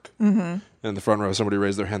work? Mm-hmm. And in the front row, somebody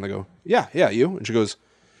raised their hand. They go, yeah, you. And she goes,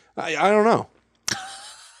 I don't know.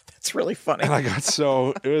 It's really funny. And I got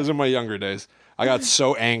it was in my younger days. I got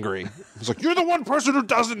so angry. I was like, you're the one person who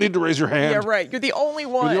doesn't need to raise your hand. Yeah, right. You're the only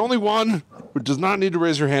one. You're the only one who does not need to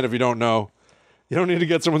raise your hand if you don't know. You don't need to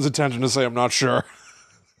get someone's attention to say, I'm not sure.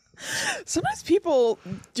 Sometimes people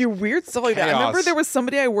do weird stuff like that. I remember there was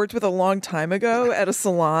somebody I worked with a long time ago at a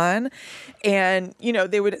salon, and,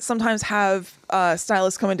 they would sometimes have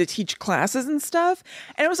stylists come in to teach classes and stuff.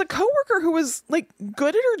 And it was a coworker who was, like,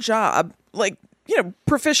 good at her job, like,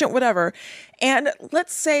 proficient, whatever. And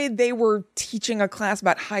let's say they were teaching a class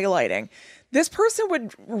about highlighting. This person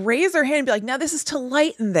would raise their hand and be like, now this is to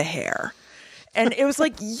lighten the hair. And it was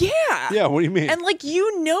like, yeah. Yeah, what do you mean? And like,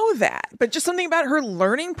 that. But just something about her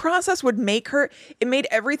learning process would make it made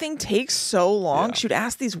everything take so long. Yeah. She would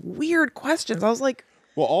ask these weird questions. I was like,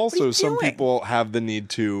 well, also, some people have the need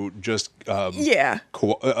to just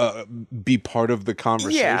be part of the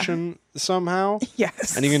conversation somehow.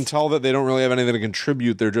 Yes. And you can tell that they don't really have anything to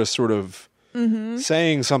contribute. They're just sort of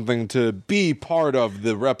saying something to be part of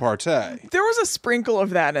the repartee. There was a sprinkle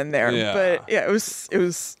of that in there. Yeah. But yeah, it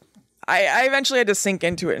was I eventually had to sink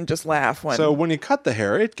into it and just laugh. So when you cut the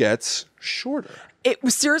hair, it gets shorter. It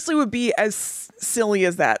seriously would be as silly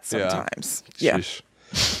as that sometimes. Yeah.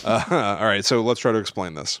 All right, so let's try to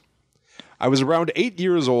explain this. I was around 8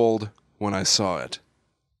 years old when I saw it.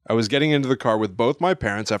 I was getting into the car with both my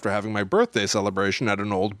parents after having my birthday celebration at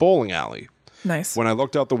an old bowling alley. Nice. When I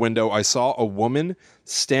looked out the window, I saw a woman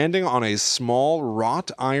standing on a small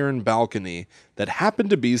wrought iron balcony that happened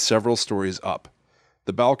to be several stories up.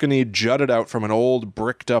 The balcony jutted out from an old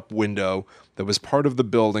bricked-up window that was part of the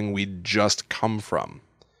building we'd just come from.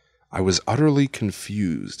 I was utterly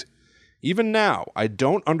confused. Even now, I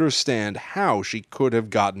don't understand how she could have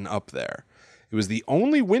gotten up there. It was the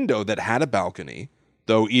only window that had a balcony,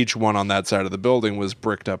 though each one on that side of the building was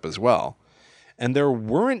bricked up as well. And there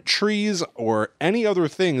weren't trees or any other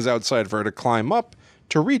things outside for her to climb up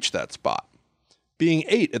to reach that spot. Being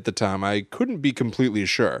 8 at the time, I couldn't be completely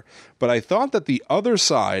sure, but I thought that the other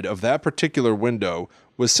side of that particular window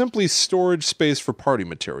was simply storage space for party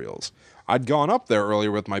materials. I'd gone up there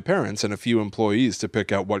earlier with my parents and a few employees to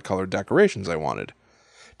pick out what color decorations I wanted.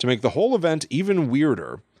 To make the whole event even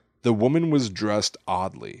weirder, the woman was dressed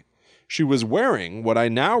oddly. She was wearing what I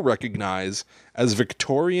now recognize as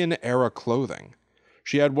Victorian-era clothing.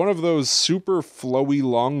 She had one of those super flowy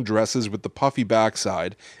long dresses with the puffy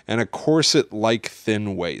backside and a corset-like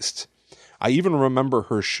thin waist. I even remember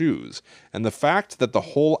her shoes, and the fact that the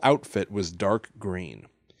whole outfit was dark green.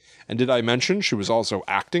 And did I mention she was also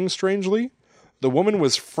acting strangely? The woman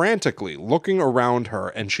was frantically looking around her,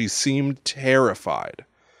 and she seemed terrified.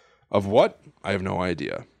 Of what? I have no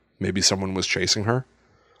idea. Maybe someone was chasing her?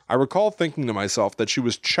 I recall thinking to myself that she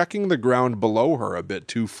was checking the ground below her a bit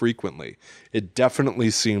too frequently. It definitely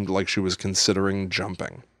seemed like she was considering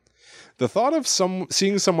jumping. The thought of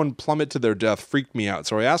seeing someone plummet to their death freaked me out,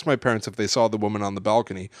 so I asked my parents if they saw the woman on the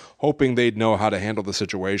balcony, hoping they'd know how to handle the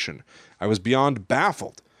situation. I was beyond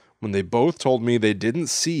baffled when they both told me they didn't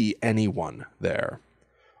see anyone there.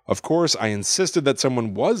 Of course, I insisted that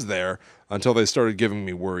someone was there until they started giving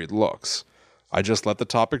me worried looks. I just let the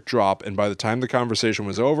topic drop, and by the time the conversation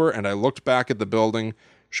was over and I looked back at the building,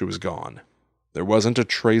 she was gone. There wasn't a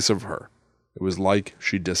trace of her. It was like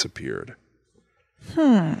she disappeared.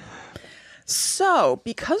 So,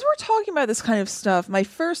 because we're talking about this kind of stuff, my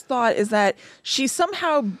first thought is that she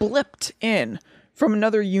somehow blipped in from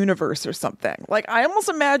another universe or something. Like, I almost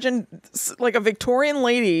imagine like a Victorian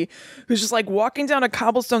lady who's just like walking down a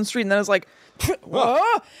cobblestone street and then is like,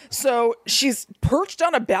 so she's perched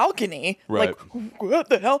on a balcony. Right. Like, what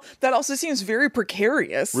the hell? That also seems very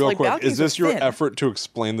precarious. Real like, quick, is this your thin. effort to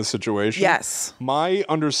explain the situation? Yes. My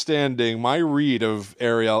understanding, my read of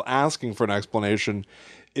Ariel asking for an explanation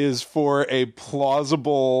is for a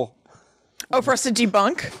plausible... Oh, for us to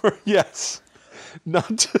debunk? Yes.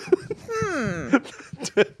 Not to...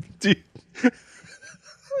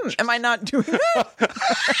 Am I not doing that?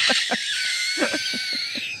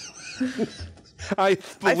 I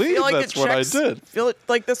believe feel like that's what I did. I feel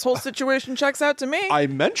like this whole situation checks out to me. I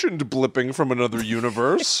mentioned blipping from another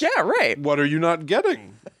universe. Yeah, right. What are you not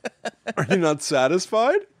getting? Are you not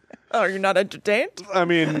satisfied? Oh, you're not entertained? I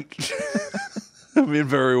mean,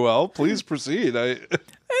 very well. Please proceed.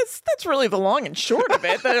 That's really the long and short of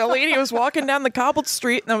it. That a lady was walking down the cobbled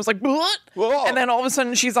street and I was like, what? Whoa. And then all of a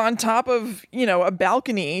sudden she's on top of, a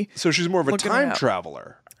balcony. So she's more of a time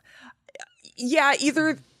traveler. Yeah,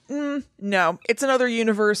 either... no, it's another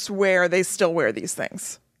universe where they still wear these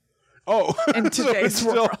things. Oh, in so today's it's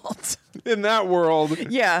still world. in that world.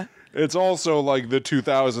 Yeah. It's also like the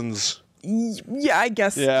 2000s. Yeah, I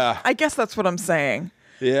guess. Yeah. I guess that's what I'm saying.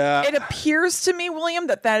 Yeah. It appears to me, William,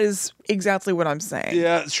 that is exactly what I'm saying.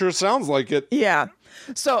 Yeah, it sure sounds like it. Yeah.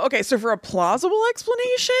 So, okay, so for a plausible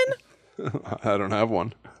explanation, I don't have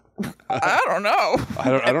one. I don't know.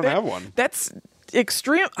 I don't have one. That's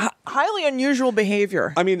extreme, highly unusual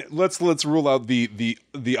behavior. I mean, let's rule out the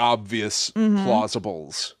obvious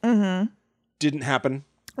plausibles. Didn't happen.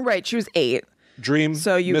 Right, she was 8. Dream.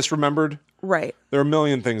 So you- misremembered. Right. There are a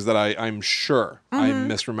million things that I'm sure I'm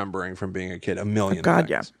misremembering from being a kid. A million God,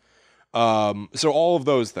 things. So all of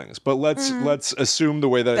those things. But let's assume the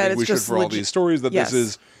way that I think it's we should just for all these stories that Yes. this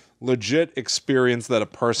is legit experience that a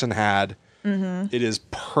person had. It is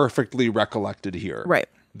perfectly recollected here. Right.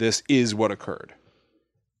 This is what occurred.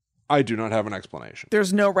 I do not have an explanation.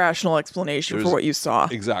 There's no rational explanation for what you saw.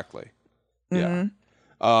 Exactly. Mm-hmm. Yeah.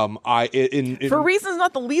 In For reasons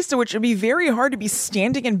not the least of which, it'd be very hard to be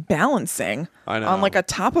standing and balancing I know. on like a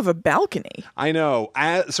top of a balcony. I know.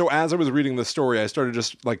 So as I was reading the story, I started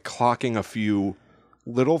just like clocking a few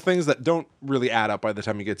little things that don't really add up by the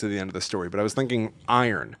time you get to the end of the story. But I was thinking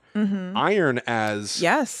iron. Iron as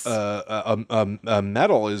Yes. a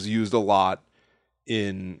metal is used a lot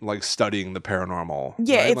in like studying the paranormal.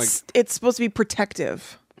 Yeah, right? it's supposed to be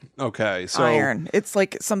protective. Okay, so Iron. It's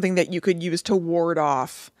like something that you could use to ward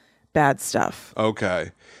off bad stuff.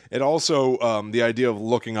 Okay. It also, the idea of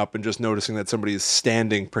looking up and just noticing that somebody is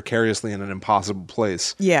standing precariously in an impossible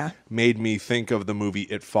place Yeah. made me think of the movie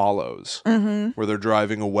It Follows, where they're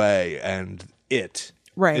driving away and it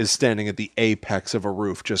Right. is standing at the apex of a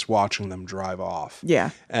roof just watching them drive off. Yeah.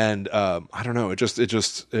 And I don't know,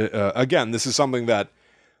 again, this is something that,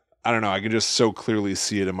 I don't know, I can just so clearly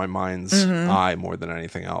see it in my mind's eye more than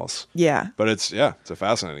anything else. Yeah. But it's a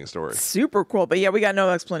fascinating story. Super cool. But yeah, we got no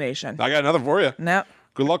explanation. I got another for you. No.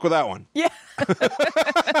 Good luck with that one. Yeah.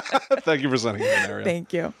 Thank you for sending it in, Ariel.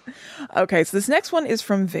 Thank you. Okay, so this next one is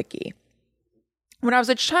from Vicky. When I was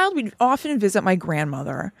a child, we'd often visit my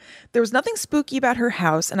grandmother. There was nothing spooky about her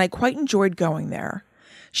house, and I quite enjoyed going there.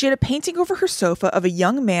 She had a painting over her sofa of a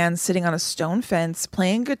young man sitting on a stone fence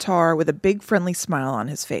playing guitar with a big friendly smile on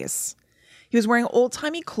his face. He was wearing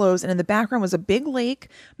old-timey clothes, and in the background was a big lake,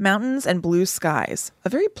 mountains, and blue skies. A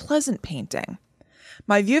very pleasant painting.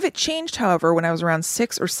 My view of it changed, however, when I was around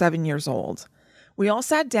 6 or 7 years old. We all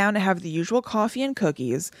sat down to have the usual coffee and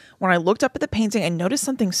cookies. When I looked up at the painting, I noticed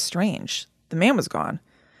something strange. The man was gone.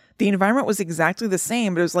 The environment was exactly the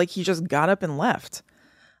same, but it was like he just got up and left.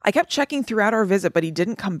 I kept checking throughout our visit, but he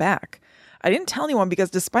didn't come back. I didn't tell anyone because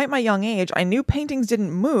despite my young age, I knew paintings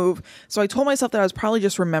didn't move, so I told myself that I was probably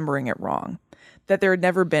just remembering it wrong, that there had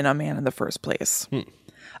never been a man in the first place.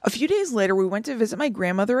 A few days later, we went to visit my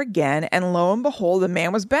grandmother again, and lo and behold, the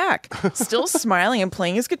man was back, still smiling and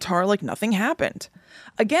playing his guitar like nothing happened.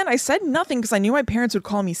 Again, I said nothing because I knew my parents would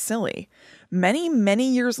call me silly. Many,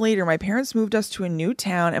 many years later, my parents moved us to a new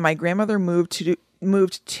town, and my grandmother moved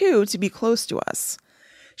to be close to us.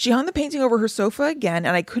 She hung the painting over her sofa again,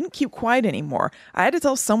 and I couldn't keep quiet anymore. I had to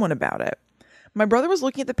tell someone about it. My brother was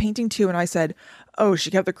looking at the painting too, and I said, "Oh, she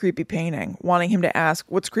kept the creepy painting," wanting him to ask,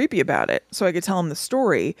 "What's creepy about it?" so I could tell him the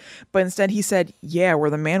story. But instead he said, "Yeah, where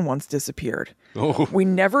the man once disappeared." Oh. We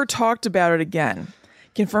never talked about it again.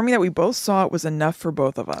 Confirming that we both saw it was enough for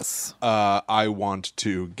both of us. I want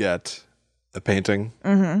to get a painting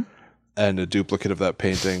and a duplicate of that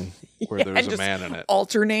painting where there's a just man in it.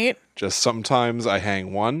 Alternate. Just sometimes I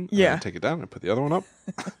hang one, Yeah. and I take it down, and I put the other one up,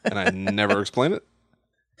 and I never explain it.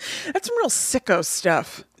 That's some real sicko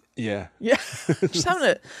stuff. Yeah. Yeah. Just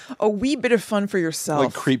having a wee bit of fun for yourself.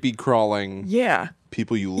 Like creepy crawling Yeah.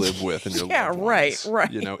 people you live with in your Yeah, loved right, ones.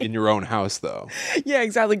 right. You know, in your own house, though. Yeah,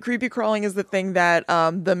 exactly. Creepy crawling is the thing that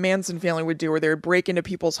the Manson family would do, where they would break into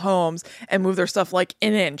people's homes and move their stuff like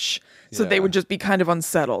an inch, so they Yeah. would just be kind of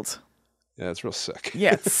unsettled. Yeah, it's real sick.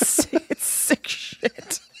 Yeah, it's sick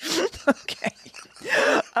shit. Okay.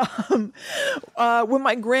 When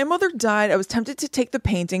my grandmother died, I was tempted to take the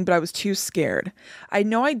painting, but I was too scared. I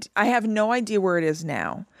have no idea where it is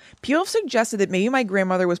now. People have suggested that maybe my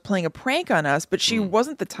grandmother was playing a prank on us, but she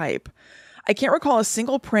wasn't the type. I can't recall a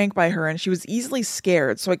single prank by her, and she was easily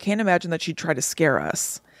scared, so I can't imagine that she'd try to scare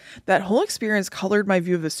us. That whole experience colored my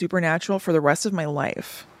view of the supernatural for the rest of my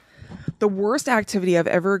life. The worst activity I've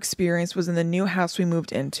ever experienced was in the new house we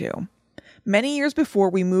moved into. Many years before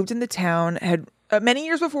we moved in the town,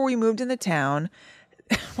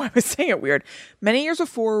 why am I saying it weird? Many years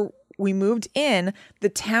before we moved in, the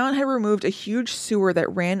town had removed a huge sewer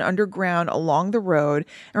that ran underground along the road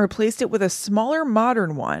and replaced it with a smaller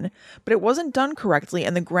modern one, but it wasn't done correctly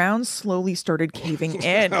and the ground slowly started caving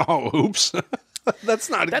in. Oh, oops. That's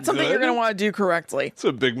something you're going to want to do correctly. It's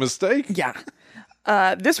a big mistake. Yeah.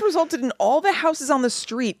 This resulted in all the houses on the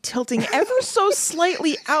street tilting ever so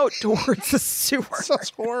slightly out towards the sewer.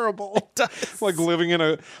 That's horrible. It does. Like living in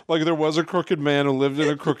there was a crooked man who lived in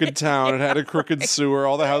a crooked town and had a crooked sewer.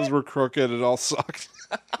 All the houses were crooked. It all sucked.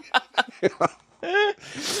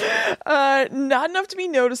 Not enough to be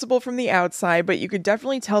noticeable from the outside, but you could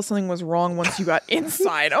definitely tell something was wrong once you got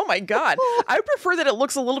inside. Oh my God. I prefer that it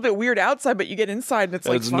looks a little bit weird outside, but you get inside and it's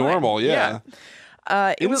like fine. Normal, yeah.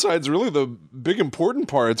 Inside's really the big important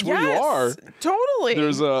part. It's where you are. Totally.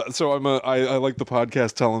 There's I like the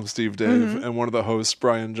podcast Tell 'em Steve Dave, and one of the hosts,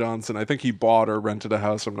 Brian Johnson, I think he bought or rented a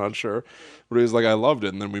house, I'm not sure. But he was like, I loved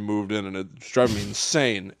it, and then we moved in and it's driving me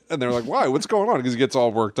insane. And they're like, why? What's going on? Because he gets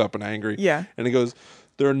all worked up and angry. Yeah. And he goes,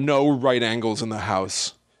 there are no right angles in the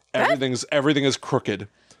house. Everything is crooked.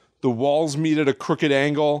 The walls meet at a crooked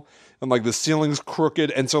angle. And like the ceiling's crooked,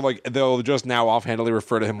 and so like they'll just now offhandedly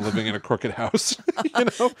refer to him living in a crooked house. You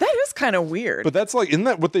know? That is kind of weird. But that's like, isn't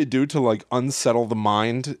that what they do to like unsettle the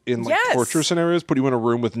mind in like torture scenarios? Put you in a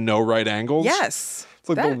room with no right angles. Yes, it's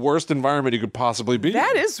like the worst environment you could possibly be.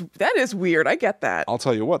 That is weird. I get that. I'll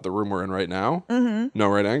tell you what, the room we're in right now, no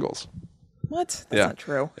right angles. What? That's not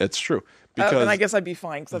true. It's true. Because and I guess I'd be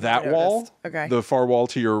fine. That wall, the far wall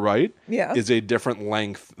to your right, is a different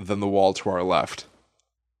length than the wall to our left.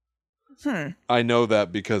 I know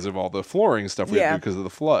that because of all the flooring stuff we had because of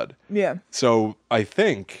the flood. Yeah. So I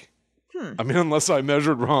think, I mean, unless I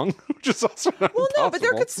measured wrong, which is also not impossible. No, but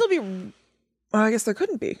there could still be. Well, I guess there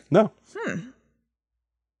couldn't be. No.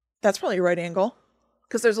 That's probably a right angle,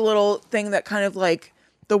 because there's a little thing that kind of like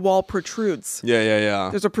the wall protrudes.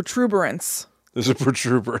 Yeah. There's a protuberance.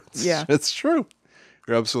 Yeah, it's true.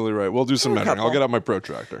 You're absolutely right. We'll do some measuring. I'll get out my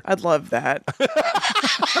protractor. I'd love that.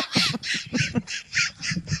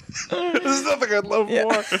 There's nothing I'd love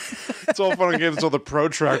more. It's all fun and games until the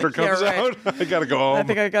protractor comes out. I gotta go home. I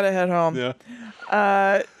think I gotta head home. Yeah.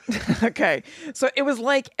 Okay. So it was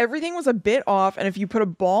like everything was a bit off, and if you put a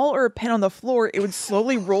ball or a pen on the floor, it would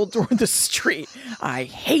slowly roll toward the street. I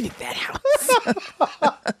hated that house.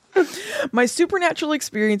 My supernatural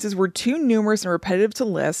experiences were too numerous and repetitive to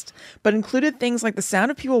list, but included things like the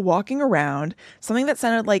sound of people walking around, something that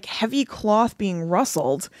sounded like heavy cloth being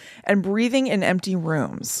rustled, and breathing in empty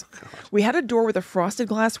rooms. We had a door with a frosted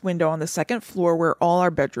glass window on the second floor where all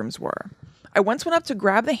our bedrooms were. I once went up to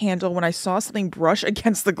grab the handle when I saw something brush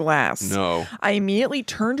against the glass. No. I immediately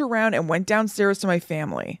turned around and went downstairs to my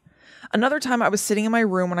family. Another time I was sitting in my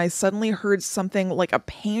room when I suddenly heard something like a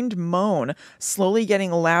pained moan slowly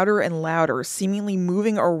getting louder and louder, seemingly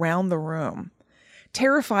moving around the room.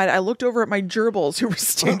 Terrified, I looked over at my gerbils who were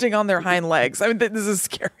standing on their hind legs. I mean, this is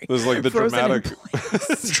scary. This is like the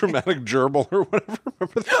dramatic gerbil or whatever.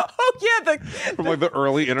 Remember that? Oh, yeah. From like the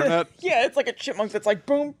early internet? Yeah, it's like a chipmunk that's like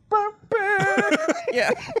boom, boom, boom.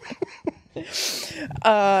 Yeah.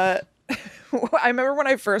 I remember when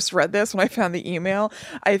I first read this, when I found the email,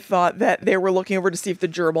 I thought that they were looking over to see if the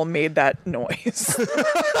gerbil made that noise.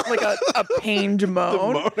 Like a pained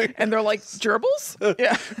moan. And they're like, gerbils?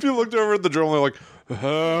 Yeah. If you looked over at the gerbil, they're like,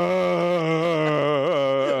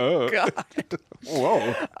 God.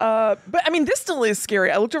 Whoa. But I mean, this still is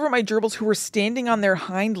scary. I looked over at my gerbils who were standing on their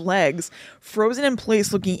hind legs, frozen in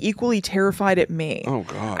place, looking equally terrified at me. Oh,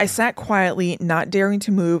 God. I sat quietly, not daring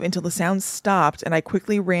to move until the sound stopped, and I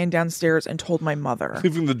quickly ran downstairs and told my mother.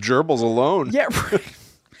 Leaving the gerbils alone. Yeah, right.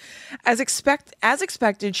 As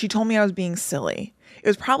expected, she told me I was being silly. It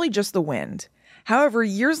was probably just the wind. However,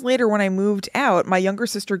 years later when I moved out, my younger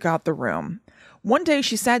sister got the room. One day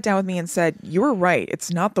she sat down with me and said, "You were right, it's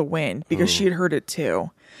not the wind," because she had heard it too.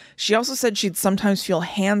 She also said she'd sometimes feel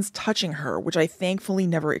hands touching her, which I thankfully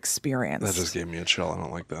never experienced. That just gave me a chill. I don't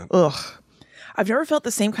like that. Ugh. I've never felt the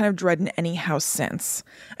same kind of dread in any house since,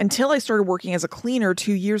 until I started working as a cleaner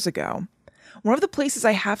 2 years ago. One of the places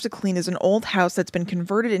I have to clean is an old house that's been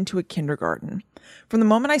converted into a kindergarten. From the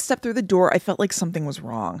moment I stepped through the door, I felt like something was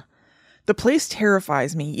wrong. The place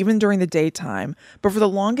terrifies me, even during the daytime, but for the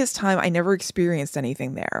longest time, I never experienced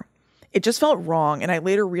anything there. It just felt wrong, and I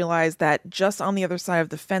later realized that just on the other side of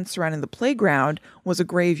the fence surrounding the playground was a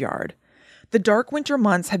graveyard. The dark winter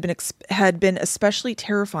months had been especially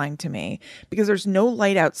terrifying to me because there's no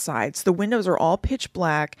light outside, so the windows are all pitch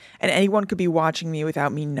black, and anyone could be watching me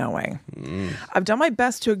without me knowing. I've done my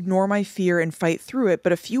best to ignore my fear and fight through it,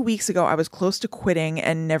 but a few weeks ago I was close to quitting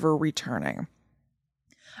and never returning.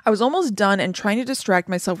 I was almost done and trying to distract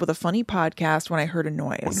myself with a funny podcast when I heard a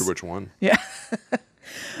noise. Wonder which one. Yeah.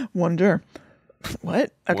 Wonder.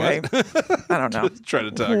 What? Okay. What? I don't know. Try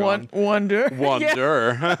to tag on. Wonder.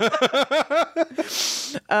 Wonder.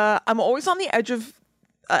 I'm always on the edge of.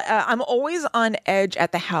 I'm always on edge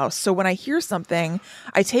at the house. So when I hear something,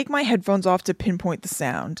 I take my headphones off to pinpoint the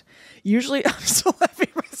sound. Usually, I'm still having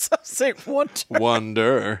myself say wonder.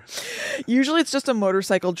 Wonder. Usually it's just a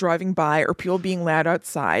motorcycle driving by or people being loud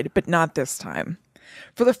outside, but not this time.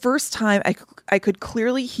 For the first time, I could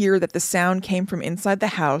clearly hear that the sound came from inside the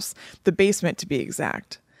house, the basement to be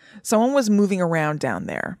exact. Someone was moving around down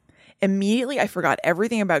there. Immediately, I forgot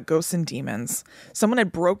everything about ghosts and demons. Someone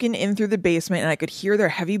had broken in through the basement and I could hear their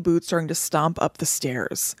heavy boots starting to stomp up the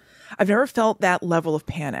stairs. I've never felt that level of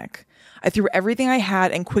panic. I threw everything I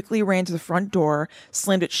had and quickly ran to the front door,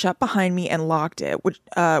 slammed it shut behind me and locked it,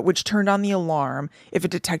 which turned on the alarm if it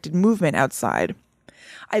detected movement outside.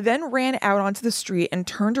 I then ran out onto the street and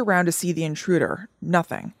turned around to see the intruder.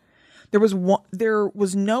 Nothing. There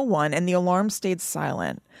was no one and the alarm stayed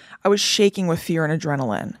silent. I was shaking with fear and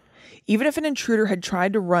adrenaline. Even if an intruder had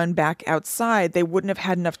tried to run back outside, they wouldn't have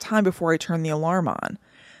had enough time before I turned the alarm on.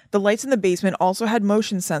 The lights in the basement also had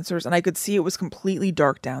motion sensors, and I could see it was completely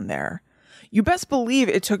dark down there. You best believe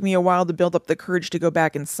it took me a while to build up the courage to go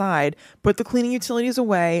back inside, put the cleaning utilities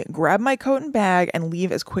away, grab my coat and bag, and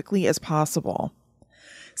leave as quickly as possible.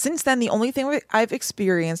 Since then, the only thing I've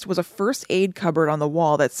experienced was a first aid cupboard on the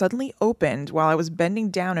wall that suddenly opened while I was bending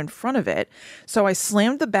down in front of it. So I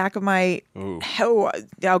slammed the back of my... While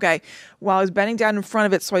I was bending down in front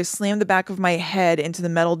of it, so I slammed the back of my head into the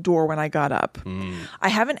metal door when I got up. I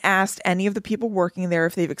haven't asked any of the people working there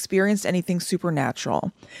if they've experienced anything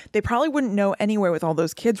supernatural. They probably wouldn't know anyway with all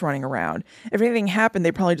those kids running around. If anything happened,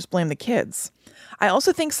 they'd probably just blame the kids. I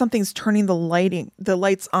also think something's turning the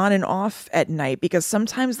lights on and off at night because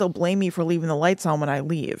sometimes they'll blame me for leaving the lights on when I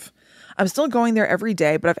leave. I'm still going there every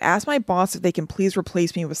day, but I've asked my boss if they can please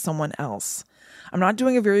replace me with someone else. I'm not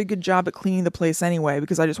doing a very good job at cleaning the place anyway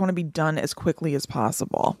because I just want to be done as quickly as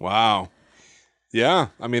possible. Wow. Yeah,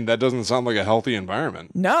 I mean, that doesn't sound like a healthy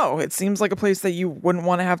environment. No, it seems like a place that you wouldn't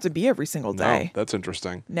want to have to be every single day. No, that's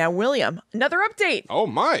interesting. Now, William, another update. Oh,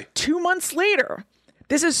 my. 2 months later.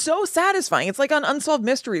 This is so satisfying. It's like on Unsolved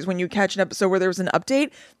Mysteries when you catch an episode where there was an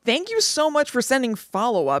update. Thank you so much for sending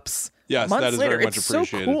follow-ups. Yes, months that is later. very much it's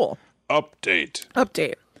appreciated. So cool.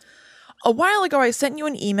 Update. A while ago, I sent you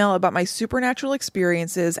an email about my supernatural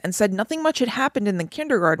experiences and said nothing much had happened in the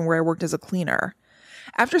kindergarten where I worked as a cleaner.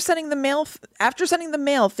 After sending the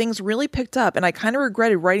mail, things really picked up, and I kind of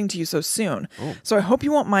regretted writing to you so soon. So I hope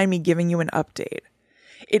you won't mind me giving you an update.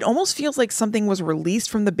 It almost feels like something was released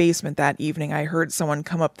from the basement that evening I heard someone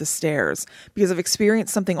come up the stairs, because I've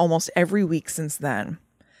experienced something almost every week since then.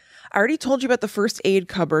 I already told you about the first aid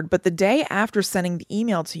cupboard, but the day after sending the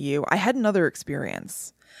email to you, I had another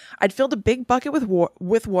experience. I'd filled a big bucket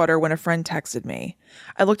with water when a friend texted me.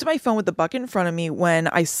 I looked at my phone with the bucket in front of me when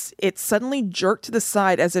it suddenly jerked to the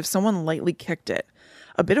side as if someone lightly kicked it.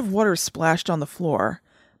 A bit of water splashed on the floor.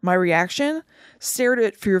 My reaction? Stared at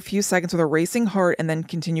it for a few seconds with a racing heart and then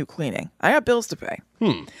continued cleaning. I got bills to pay.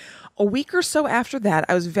 A week or so after that,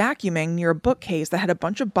 I was vacuuming near a bookcase that had a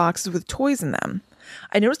bunch of boxes with toys in them.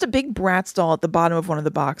 I noticed a big Bratz doll at the bottom of one of the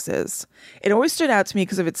boxes. It always stood out to me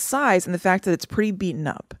because of its size and the fact that it's pretty beaten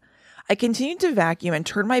up. I continued to vacuum and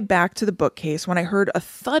turned my back to the bookcase when I heard a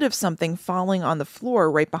thud of something falling on the floor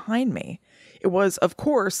right behind me. It was, of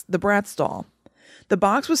course, the Bratz doll. The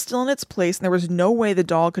box was still in its place, and there was no way the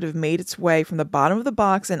doll could have made its way from the bottom of the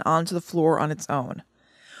box and onto the floor on its own.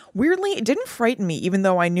 Weirdly, it didn't frighten me, even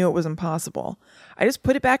though I knew it was impossible. I just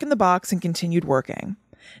put it back in the box and continued working.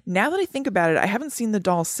 Now that I think about it, I haven't seen the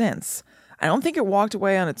doll since. I don't think it walked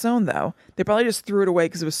away on its own, though. They probably just threw it away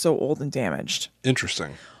because it was so old and damaged.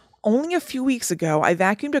 Interesting. Only a few weeks ago, I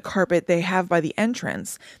vacuumed a carpet they have by the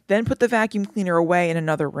entrance, then put the vacuum cleaner away in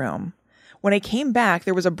another room. When I came back,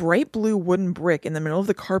 there was a bright blue wooden brick in the middle of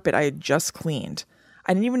the carpet I had just cleaned.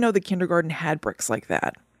 I didn't even know the kindergarten had bricks like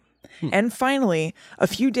that. And finally, a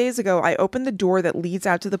few days ago, I opened the door that leads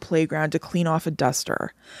out to the playground to clean off a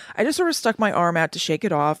duster. I just sort of stuck my arm out to shake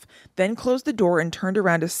it off, then closed the door and turned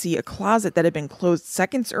around to see a closet that had been closed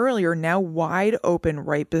seconds earlier now wide open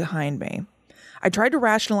right behind me. I tried to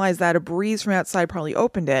rationalize that a breeze from outside probably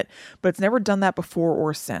opened it, but it's never done that before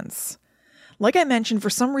or since. Like I mentioned, for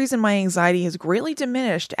some reason my anxiety has greatly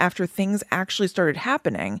diminished after things actually started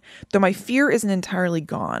happening, though my fear isn't entirely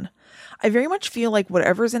gone. I very much feel like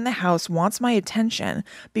whatever's in the house wants my attention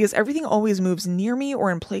because everything always moves near me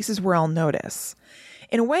or in places where I'll notice.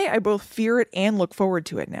 In a way, I both fear it and look forward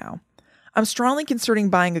to it now. I'm strongly considering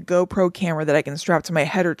buying a GoPro camera that I can strap to my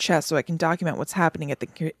head or chest so I can document what's happening at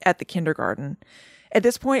the kindergarten. At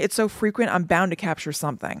this point, it's so frequent, I'm bound to capture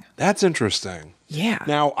something. That's interesting. Yeah.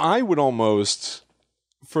 Now, I would almost,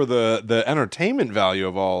 for the entertainment value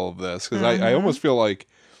of all of this, because I almost feel like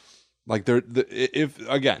if,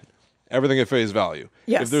 again, everything at face value.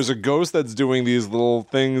 Yes. If there's a ghost that's doing these little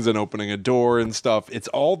things and opening a door and stuff, it's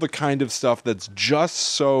all the kind of stuff that's just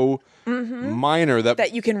so minor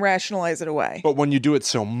that you can rationalize it away. But when you do it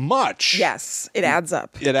so much, Yes, it adds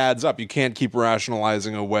up. it adds up. You can't keep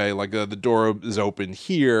rationalizing away. Like the door is open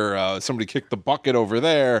here. Somebody kicked the bucket over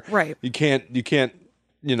there. Right. You can't.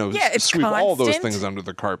 It's sweep all those constant. things under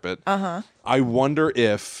the carpet. I wonder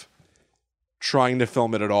if trying to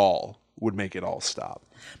film it at all would make it all stop.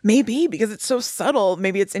 Maybe because it's so subtle.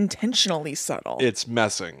 Maybe it's intentionally subtle. It's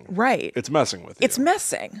messing. Right. It's messing with you. It's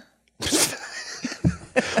messing.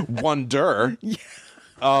 Wonder. Maybe.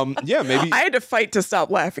 I had to fight to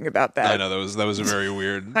stop laughing about that. I know that was a very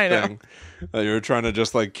weird I know. thing. You were trying to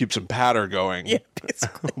just like keep some patter going. Yeah,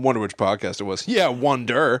 basically. Wonder which podcast it was. Yeah,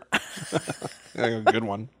 Wonder. Good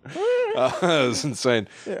one. It was insane.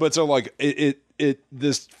 Yeah. But so like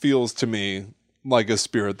this feels to me like a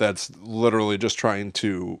spirit that's literally just trying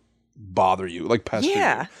to bother you, like pester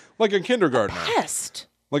you, like a kindergartner. Pest.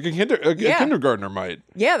 Like a kindergartner might.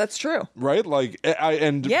 Yeah, that's true. Right? Like,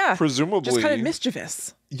 presumably... just kind of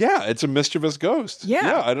mischievous. Yeah, it's a mischievous ghost.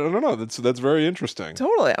 Yeah. I don't know. That's very interesting.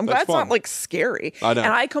 Totally. I'm glad it's fun. not, like, scary. I know.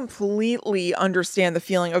 And I completely understand the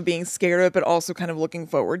feeling of being scared of it, but also kind of looking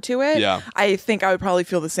forward to it. Yeah. I think I would probably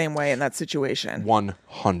feel the same way in that situation.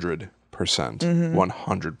 100%.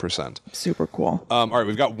 100%. Super cool. All right,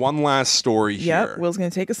 we've got one last story here. Yep, Will's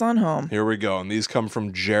going to take us on home. Here we go. And these come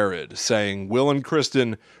from Jared saying, Will and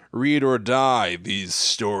Kristen, read or die these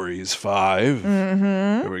stories 5.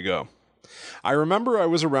 Here we go. I remember I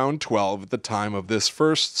was around 12 at the time of this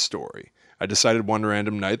first story. I decided one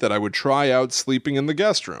random night that I would try out sleeping in the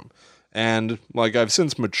guest room. And, like, I've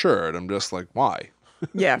since matured. I'm just like, why?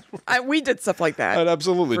 Yeah, we did stuff like that. I'd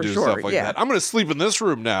absolutely do sure, stuff like that. I'm going to sleep in this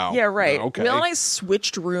room now. Yeah, right. Okay. Will and I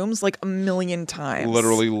switched rooms like a million times.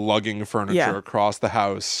 Literally lugging furniture across the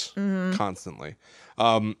house constantly.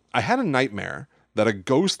 I had a nightmare that a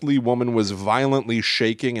ghostly woman was violently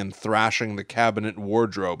shaking and thrashing the cabinet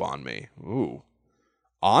wardrobe on me. Ooh.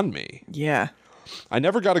 On me? Yeah. I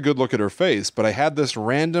never got a good look at her face, but I had this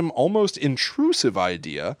random, almost intrusive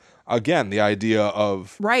idea. Again, the idea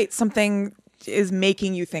of... Right, something is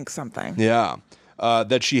making you think something. Yeah.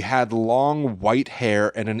 That she had long white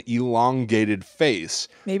hair and an elongated face.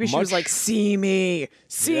 Maybe she was like, see me,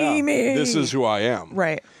 see me. This is who I am.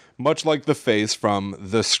 Right. Much like the face from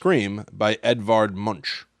The Scream by Edvard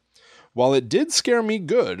Munch. While it did scare me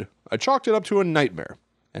good, I chalked it up to a nightmare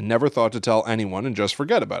and never thought to tell anyone and just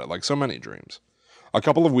forget about it, like so many dreams. A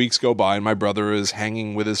couple of weeks go by and my brother is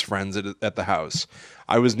hanging with his friends at the house.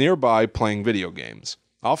 I was nearby playing video games.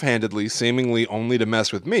 Offhandedly, seemingly only to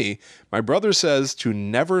mess with me, my brother says to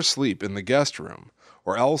never sleep in the guest room,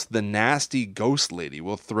 or else the nasty ghost lady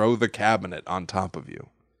will throw the cabinet on top of you.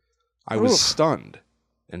 I was stunned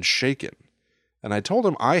and shaken, and I told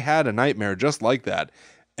him I had a nightmare just like that,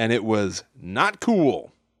 and it was not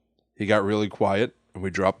cool. He got really quiet, and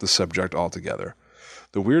we dropped the subject altogether.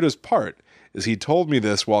 The weirdest part is he told me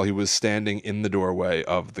this while he was standing in the doorway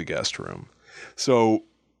of the guest room. So...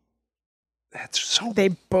 That's so... They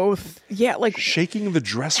both... Yeah, like... Shaking the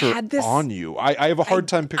dresser on you. I have a hard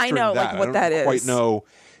time picturing that. I know, like, what that is. I don't quite know.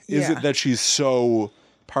 Is it that she's so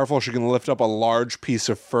powerful she can lift up a large piece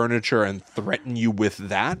of furniture and threaten you with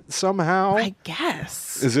that somehow? I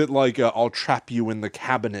guess. Is it like a, I'll trap you in the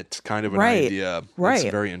cabinet kind of an idea? Right.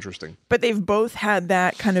 It's very interesting. But they've both had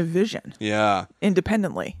that kind of vision. Yeah.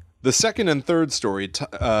 Independently. The second and third story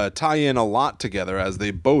tie in a lot together as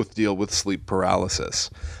they both deal with sleep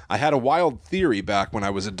paralysis. I had a wild theory back when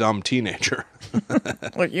I was a dumb teenager.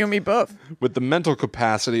 Like you and me both. With the mental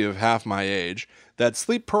capacity of half my age, that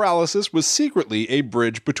sleep paralysis was secretly a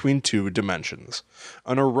bridge between two dimensions.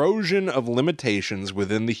 An erosion of limitations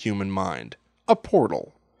within the human mind. A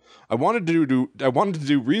portal. I wanted to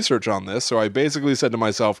do research on this, so I basically said to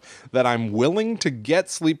myself that I'm willing to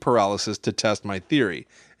get sleep paralysis to test my theory.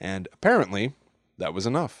 And apparently, that was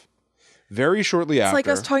enough. Very shortly after... It's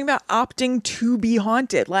like us talking about opting to be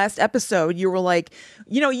haunted. Last episode, you were like,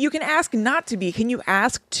 you can ask not to be. Can you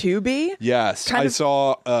ask to be? Yes. I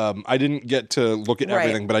saw... I didn't get to look at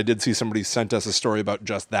everything, but I did see somebody sent us a story about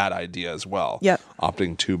just that idea as well. Yep.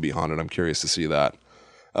 Opting to be haunted. I'm curious to see that.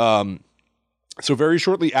 So very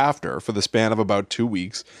shortly after, for the span of about 2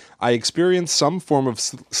 weeks, I experienced some form of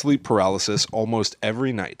sleep paralysis almost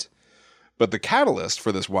every night. But the catalyst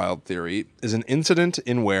for this wild theory is an incident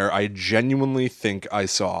in where I genuinely think I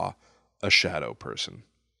saw a shadow person.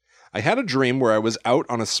 I had a dream where I was out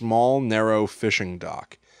on a small, narrow fishing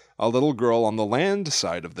dock. A little girl on the land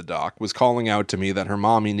side of the dock was calling out to me that her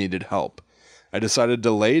mommy needed help. I decided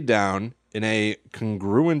to lay down in a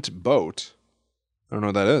congruent boat. I don't know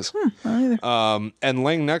what that is. Not either. And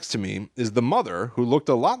laying next to me is the mother who looked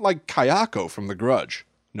a lot like Kayako from The Grudge.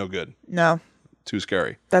 No good. No, Too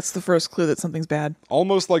scary. that's the first clue that something's bad.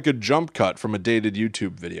 Almost like a jump cut from a dated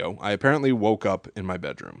YouTube video, I apparently woke up in my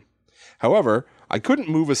bedroom. However, I couldn't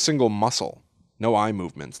move a single muscle. No eye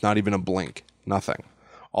movements, not even a blink. Nothing.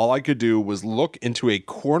 All I could do was look into a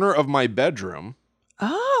corner of my bedroom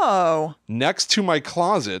Oh. next to my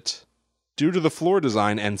closet due to the floor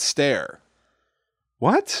design and stare.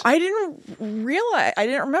 What? I didn't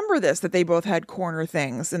remember this, that they both had corner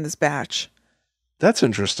things in this batch. That's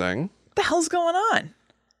interesting. What the hell's going on?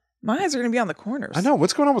 My eyes are going to be on the corners. I know.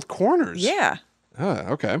 What's going on with corners? Yeah.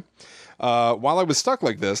 Okay. While I was stuck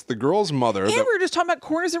like this, the girl's mother... And we were just talking about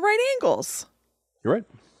corners and right angles. You're right.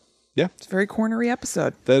 Yeah. It's a very cornery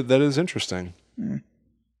episode. That is interesting.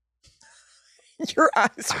 Your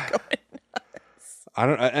eyes are going. I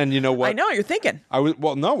don't... And you know what? I know, you're thinking.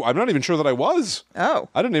 No, I'm not even sure that I was. Oh.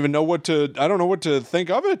 I didn't even know I don't know what to think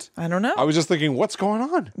of it. I don't know. I was just thinking, what's going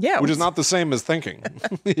on? Yeah. Which is not the same as thinking.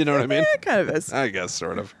 You know what I mean? It kind of is. I guess,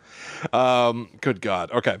 sort of. Good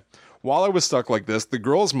God. Okay. While I was stuck like this, the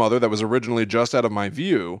girl's mother that was originally just out of my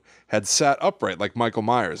view had sat upright like Michael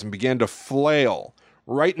Myers and began to flail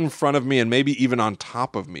right in front of me and maybe even on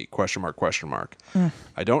top of me, question mark, question mark.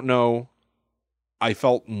 I don't know. I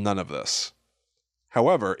felt none of this.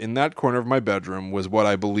 However, in that corner of my bedroom was what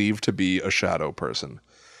I believed to be a shadow person.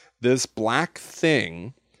 This black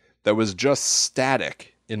thing that was just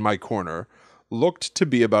static in my corner looked to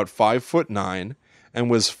be about 5'9" and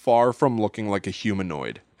was far from looking like a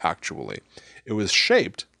humanoid, actually. It was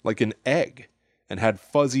shaped like an egg and had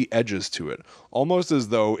fuzzy edges to it, almost as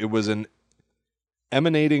though it was an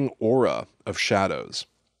emanating aura of shadows.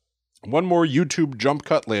 One more YouTube jump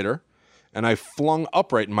cut later, and I flung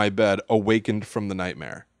upright in my bed, awakened from the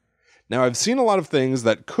nightmare. Now, I've seen a lot of things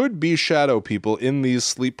that could be shadow people in these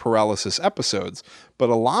sleep paralysis episodes, but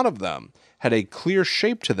a lot of them had a clear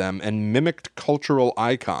shape to them and mimicked cultural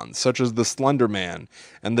icons, such as the Slender Man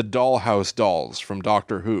and the Dollhouse dolls from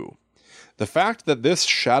Doctor Who. The fact that this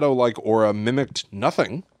shadow-like aura mimicked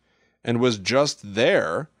nothing and was just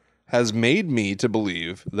there has made me to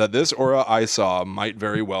believe that this aura I saw might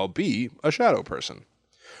very well be a shadow person.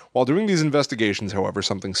 While doing these investigations, however,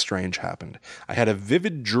 something strange happened. I had a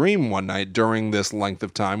vivid dream one night during this length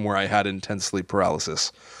of time where I had intense sleep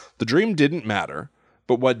paralysis. The dream didn't matter,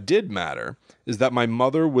 but what did matter is that my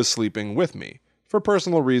mother was sleeping with me, for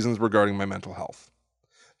personal reasons regarding my mental health.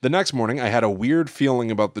 The next morning, I had a weird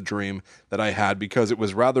feeling about the dream that I had because it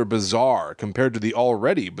was rather bizarre compared to the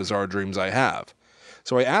already bizarre dreams I have.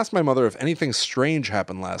 So I asked my mother if anything strange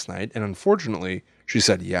happened last night, and unfortunately, she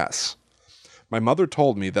said yes. My mother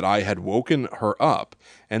told me that I had woken her up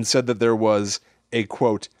and said that there was a,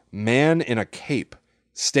 quote, man in a cape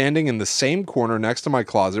standing in the same corner next to my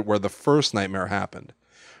closet where the first nightmare happened.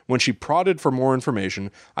 When she prodded for more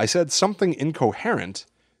information, I said something incoherent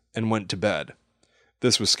and went to bed.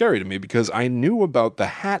 This was scary to me because I knew about the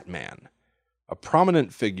Hat Man, a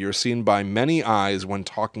prominent figure seen by many eyes when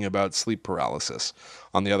talking about sleep paralysis.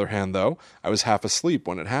 On the other hand, though, I was half asleep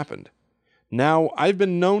when it happened. Now, I've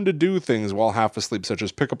been known to do things while half asleep, such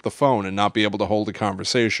as pick up the phone and not be able to hold a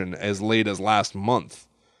conversation as late as last month.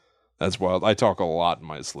 That's wild. I talk a lot in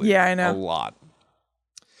my sleep. Yeah, I know. A lot.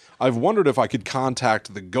 I've wondered if I could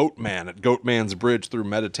contact the Goat Man at Goatman's Bridge through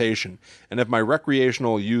meditation, and if my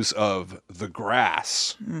recreational use of the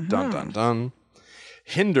grass, dun dun dun,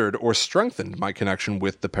 hindered or strengthened my connection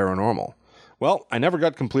with the paranormal. Well, I never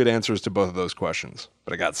got complete answers to both of those questions,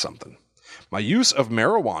 but I got something. My use of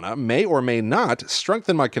marijuana may or may not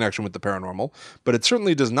strengthen my connection with the paranormal, but it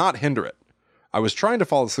certainly does not hinder it. I was trying to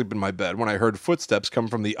fall asleep in my bed when I heard footsteps come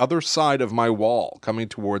from the other side of my wall, coming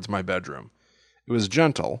towards my bedroom. It was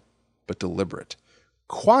gentle, but deliberate.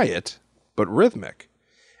 Quiet, but rhythmic.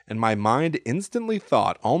 And my mind instantly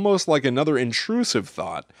thought, almost like another intrusive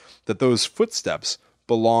thought, that those footsteps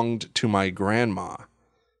belonged to my grandma.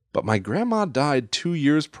 But my grandma died 2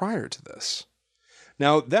 years prior to this.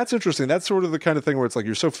 Now, that's interesting. That's sort of the kind of thing where it's like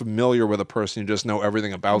you're so familiar with a person, you just know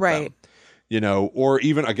everything about them. You know, or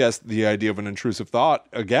even, I guess, the idea of an intrusive thought,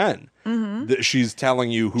 again, that she's telling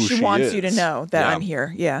you who she is. She wants you to know that I'm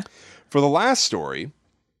here. Yeah. For the last story,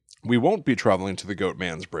 We won't be traveling to the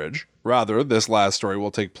Goatman's Bridge. Rather, this last story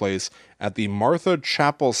will take place at the Martha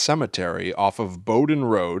Chapel Cemetery off of Bowden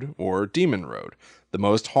Road, or Demon Road, the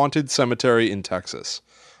most haunted cemetery in Texas.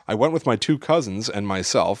 I went with my 2 cousins and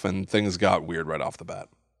myself, and things got weird right off the bat.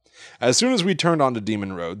 As soon as we turned onto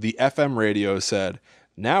Demon Road, the FM radio said,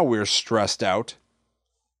 "Now we're stressed out."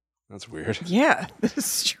 That's weird. Yeah, this is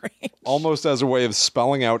strange. Almost as a way of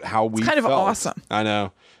spelling out how we kind of felt. awesome. I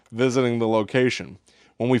know. Visiting the location.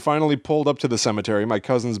 When we finally pulled up to the cemetery, my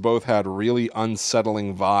cousins both had really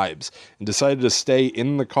unsettling vibes and decided to stay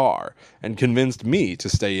in the car and convinced me to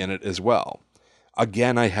stay in it as well.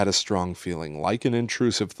 Again, I had a strong feeling, like an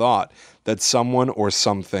intrusive thought, that someone or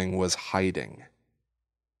something was hiding.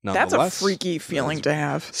 That's a freaky feeling to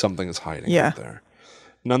have. Something is hiding out there.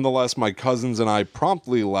 Nonetheless, my cousins and I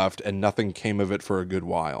promptly left, and nothing came of it for a good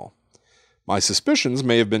while. My suspicions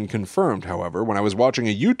may have been confirmed, however, when I was watching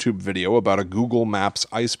a YouTube video about a Google Maps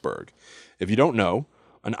iceberg. If you don't know,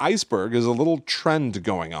 an iceberg is a little trend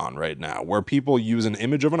going on right now, where people use an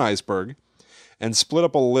image of an iceberg and split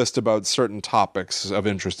up a list about certain topics of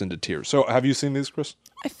interest into tiers. So have you seen these, Chris?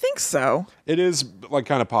 I think so. It is like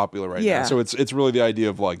kind of popular right now. So it's really the idea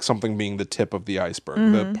of like something being the tip of the iceberg.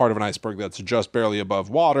 The part of an iceberg that's just barely above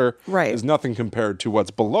water is nothing compared to what's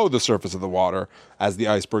below the surface of the water, as the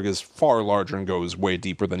iceberg is far larger and goes way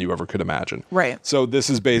deeper than you ever could imagine. Right. So this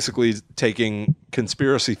is basically taking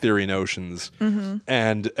conspiracy theory notions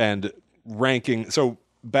and ranking. So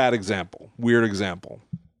bad example, weird example.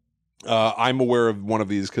 I'm aware of one of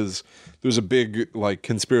these because there's a big like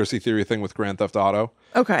conspiracy theory thing with Grand Theft Auto.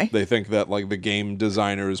 Okay. They think that like the game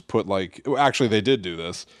designers put like, actually they did do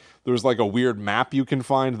this. There's like a weird map you can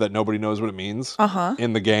find that nobody knows what it means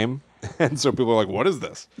in the game. And so people are like, what is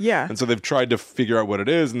this? Yeah. And so they've tried to figure out what it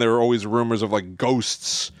is. And there are always rumors of like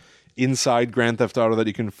ghosts inside Grand Theft Auto that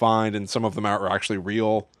you can find. And some of them are actually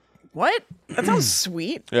real. What? That sounds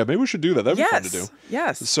sweet. Yeah, maybe we should do that. That'd be fun to do.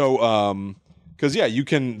 Yes. So, because, yeah, you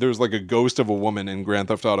can, there's like a ghost of a woman in Grand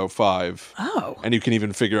Theft Auto 5. Oh. And you can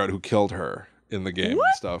even figure out who killed her in the game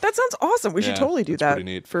and stuff. That sounds awesome. We should totally do that pretty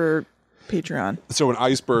neat. for Patreon. So an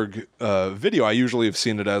iceberg video, I usually have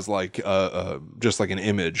seen it as like just like an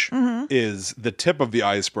image, is the tip of the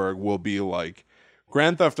iceberg will be like,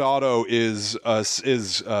 Grand Theft Auto is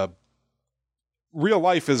real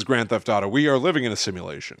life is Grand Theft Auto. We are living in a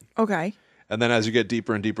simulation. Okay. And then as you get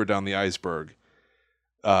deeper and deeper down the iceberg,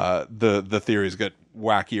 the theories get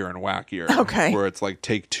wackier and wackier. Okay. Where it's like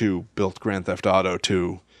Take-Two built Grand Theft Auto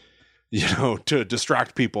to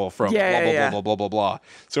distract people from blah, blah, blah, blah.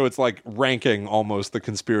 So it's like ranking almost the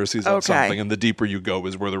conspiracies of something. And the deeper you go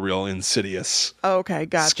is where the real insidious,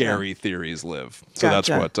 scary theories live. So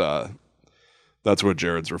that's what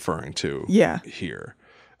Jared's referring to here.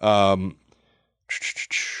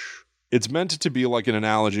 It's meant to be like an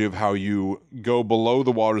analogy of how you go below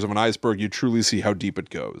the waters of an iceberg, you truly see how deep it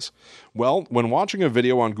goes. Well, when watching a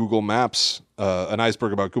video on Google Maps, an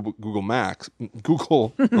iceberg about Google Maps,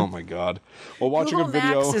 oh my God. Well, watching Google a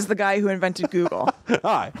video. Max is the guy who invented Google.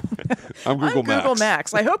 Hi, I'm Google Max. Google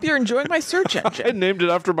Max. I hope you're enjoying my search engine. I named it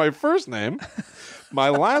after my first name. My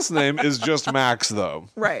last name is just Max, though.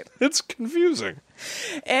 Right. It's confusing.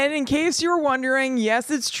 And in case you're wondering, yes,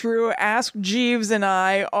 it's true. Ask Jeeves and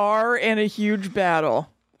I are in a huge battle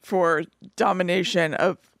for domination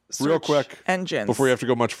of search Real quick, engines. Before you have to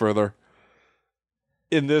go much further.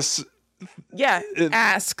 In this...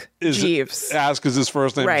 ask Jeeves. Ask is his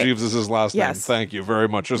first name. Right. Jeeves is his last name. Thank you very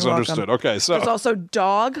much. It's understood. Okay, so... There's also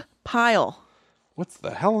Dog Pile. What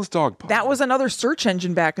the hell is Dog Pile? That was another search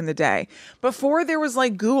engine back in the day. Before there was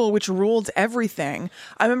like Google, which ruled everything.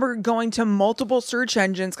 I remember going to multiple search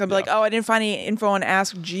engines. I'd be like, oh, I didn't find any info on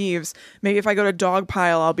Ask Jeeves. Maybe if I go to Dog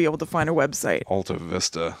Pile, I'll be able to find a website. Alta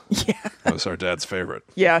Vista. Yeah. That was our dad's favorite.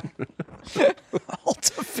 Yeah.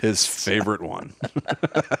 Alta Vista. His favorite one.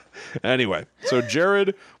 Anyway, so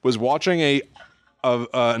Jared was watching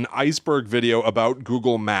an iceberg video about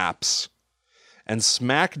Google Maps. And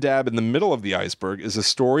smack dab in the middle of the iceberg is a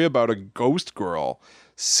story about a ghost girl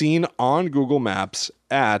seen on Google Maps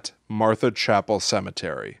at Martha Chapel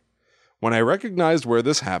Cemetery. When I recognized where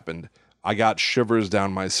this happened, I got shivers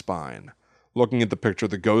down my spine. Looking at the picture,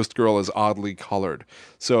 the ghost girl is oddly colored,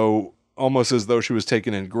 so almost as though she was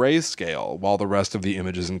taken in grayscale while the rest of the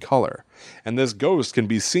image is in color. And this ghost can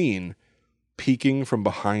be seen peeking from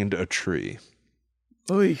behind a tree.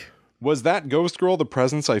 Oy. Was that ghost girl the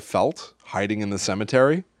presence I felt hiding in the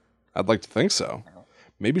cemetery? I'd like to think so.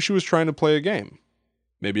 Maybe she was trying to play a game.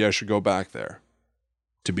 Maybe I should go back there.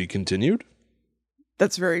 To be continued?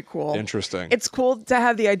 That's very cool. Interesting. It's cool to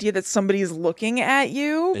have the idea that somebody's looking at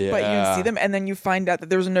you, but you can see them, and then you find out that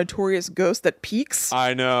there's a notorious ghost that peeks.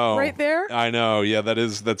 I know. Right there. I know. Yeah,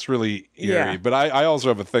 that's really eerie. Yeah. But I also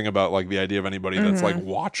have a thing about like the idea of anybody that's like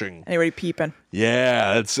watching. Anybody peeping.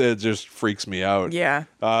 Yeah, it just freaks me out. Yeah.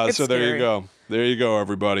 So there scary. you go. There you go,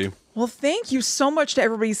 everybody. Well, thank you so much to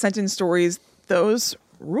everybody who sent in stories. Those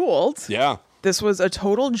ruled. Yeah. This was a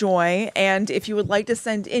total joy. And if you would like to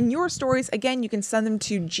send in your stories, again, you can send them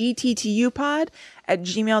to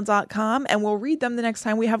gttupod@gmail.com, and we'll read them the next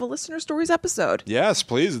time we have a listener stories episode. Yes,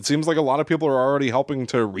 please. It seems like a lot of people are already helping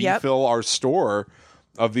to refill our store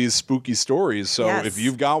of these spooky stories. So if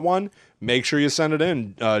you've got one, make sure you send it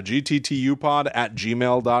in.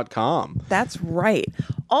 gttupod@gmail.com. That's right.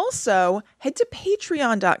 Also, head to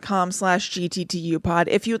patreon.com/gttupod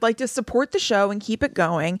if you would like to support the show and keep it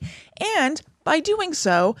going. And by doing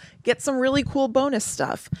so, get some really cool bonus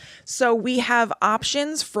stuff. So we have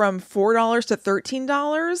options from $4 to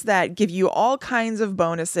 $13 that give you all kinds of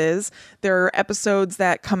bonuses. There are episodes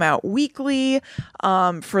that come out weekly.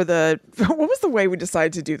 What was the way we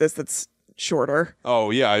decided to do this that's shorter? Oh,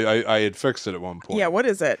 yeah, I had fixed it at one point. Yeah, what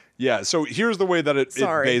is it? Yeah, so here's the way that it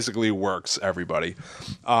basically works, everybody.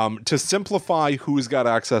 To simplify who's got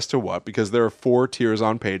access to what, because there are 4 tiers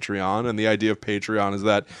on Patreon, and the idea of Patreon is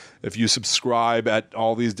that if you subscribe at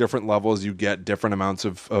all these different levels, you get different amounts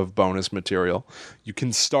of bonus material. You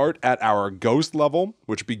can start at our Ghost level,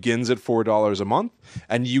 which begins at $4 a month,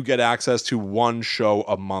 and you get access to 1 show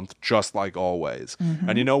a month, just like always.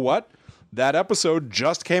 And you know what? That episode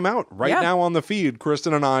just came out now on the feed.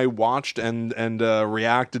 Kristen and I watched and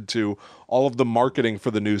reacted to all of the marketing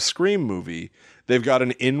for the new Scream movie. They've got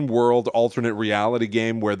an in-world alternate reality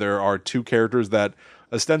game where there are 2 characters that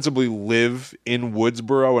ostensibly live in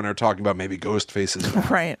Woodsboro and are talking about maybe ghost faces.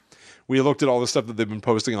 Right. We looked at all the stuff that they've been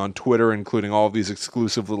posting on Twitter, including all of these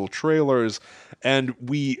exclusive little trailers, and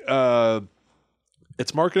it's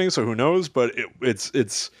marketing, so who knows? But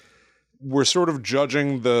it's. We're sort of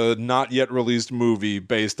judging the not yet released movie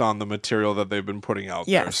based on the material that they've been putting out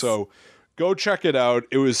there. So go check it out.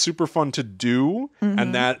 It was super fun to do.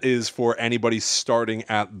 And that is for anybody starting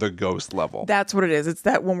at the Ghost level. That's what it is. It's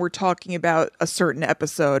that when we're talking about a certain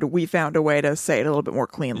episode, we found a way to say it a little bit more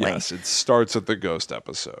cleanly. Yes, it starts at the Ghost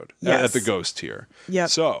episode. Yes. At the Ghost tier.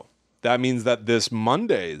 Yep. So that means that this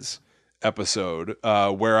Monday's episode,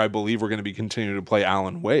 where I believe we're going to be continuing to play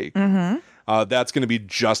Alan Wake, that's going to be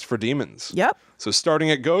just for demons. Yep. So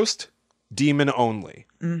starting at Ghost, demon only.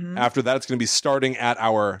 After that, it's going to be starting at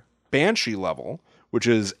our Banshee level, which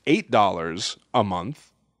is $8 a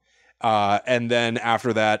month. And then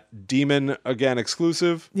after that, demon again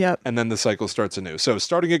exclusive. Yep. And then the cycle starts anew. So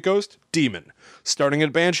starting at Ghost, demon. Starting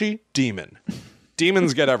at Banshee, demon.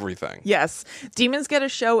 Demons get everything. Yes. Demons get a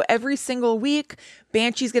show every single week.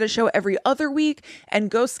 Banshees get a show every other week.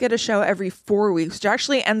 And Ghosts get a show every 4 weeks, which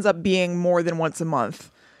actually ends up being more than once a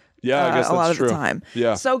month. Yeah, I guess that's a lot of true. the time.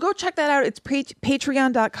 Yeah. So go check that out. It's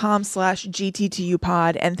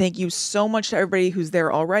patreon.com/gttupod. And thank you so much to everybody who's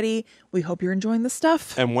there already. We hope you're enjoying the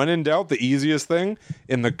stuff. And when in doubt, the easiest thing,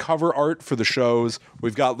 in the cover art for the shows,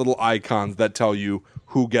 we've got little icons that tell you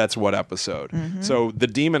who gets what episode. So the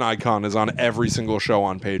demon icon is on every single show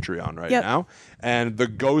on Patreon right now. And the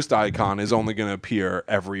ghost icon is only going to appear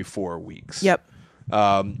every 4 weeks. Yep.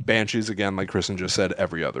 Banshees, again, like Kristen just said,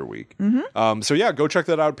 every other week. So yeah, go check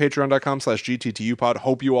that out, patreon.com/gttupod.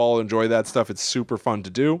 Hope you all enjoy that stuff. It's super fun to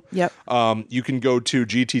do. Yep. You can go to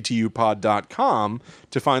gttupod.com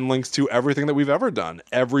to find links to everything that we've ever done,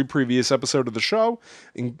 every previous episode of the show.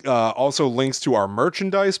 Also links to our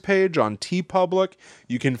merchandise page on TeePublic.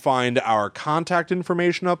 You can find our contact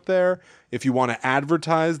information up there. If you want to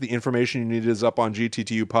advertise, the information you need is up on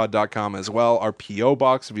gttupod.com as well. Our P.O.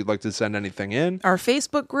 box, if you'd like to send anything in. Our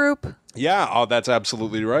Facebook group. Yeah, that's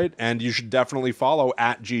absolutely right. And you should definitely follow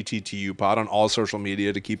at GTTUpod on all social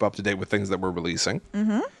media to keep up to date with things that we're releasing.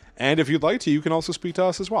 And if you'd like to, you can also speak to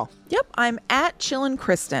us as well. Yep, I'm at Chillin'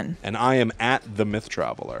 Kristen. And I am at The Myth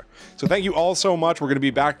Traveler. So thank you all so much. We're going to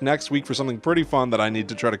be back next week for something pretty fun that I need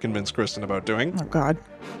to try to convince Kristen about doing. Oh, God.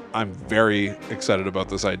 I'm very excited about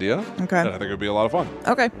this idea. Okay. And I think it would be a lot of fun.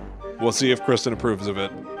 Okay. We'll see if Kristen approves of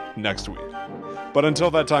it next week. But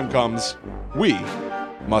until that time comes, we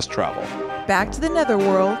must travel. Back to the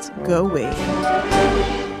netherworld, go we.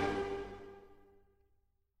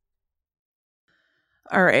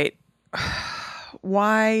 All right.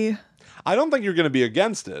 Why? I don't think you're going to be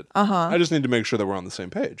against it. I just need to make sure that we're on the same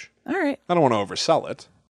page. All right. I don't want to oversell it.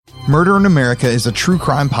 Murder in America is a true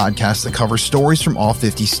crime podcast that covers stories from all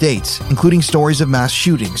 50 states, including stories of mass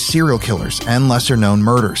shootings, serial killers, and lesser-known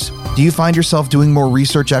murders. Do you find yourself doing more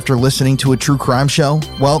research after listening to a true crime show?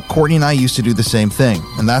 Well, Courtney and I used to do the same thing,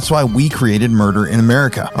 and that's why we created Murder in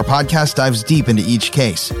America. Our podcast dives deep into each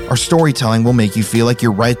case. Our storytelling will make you feel like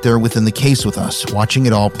you're right there within the case with us, watching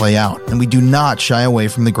it all play out, and we do not shy away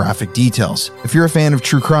from the graphic details. If you're a fan of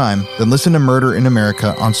true crime, then listen to Murder in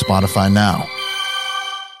America on Spotify now.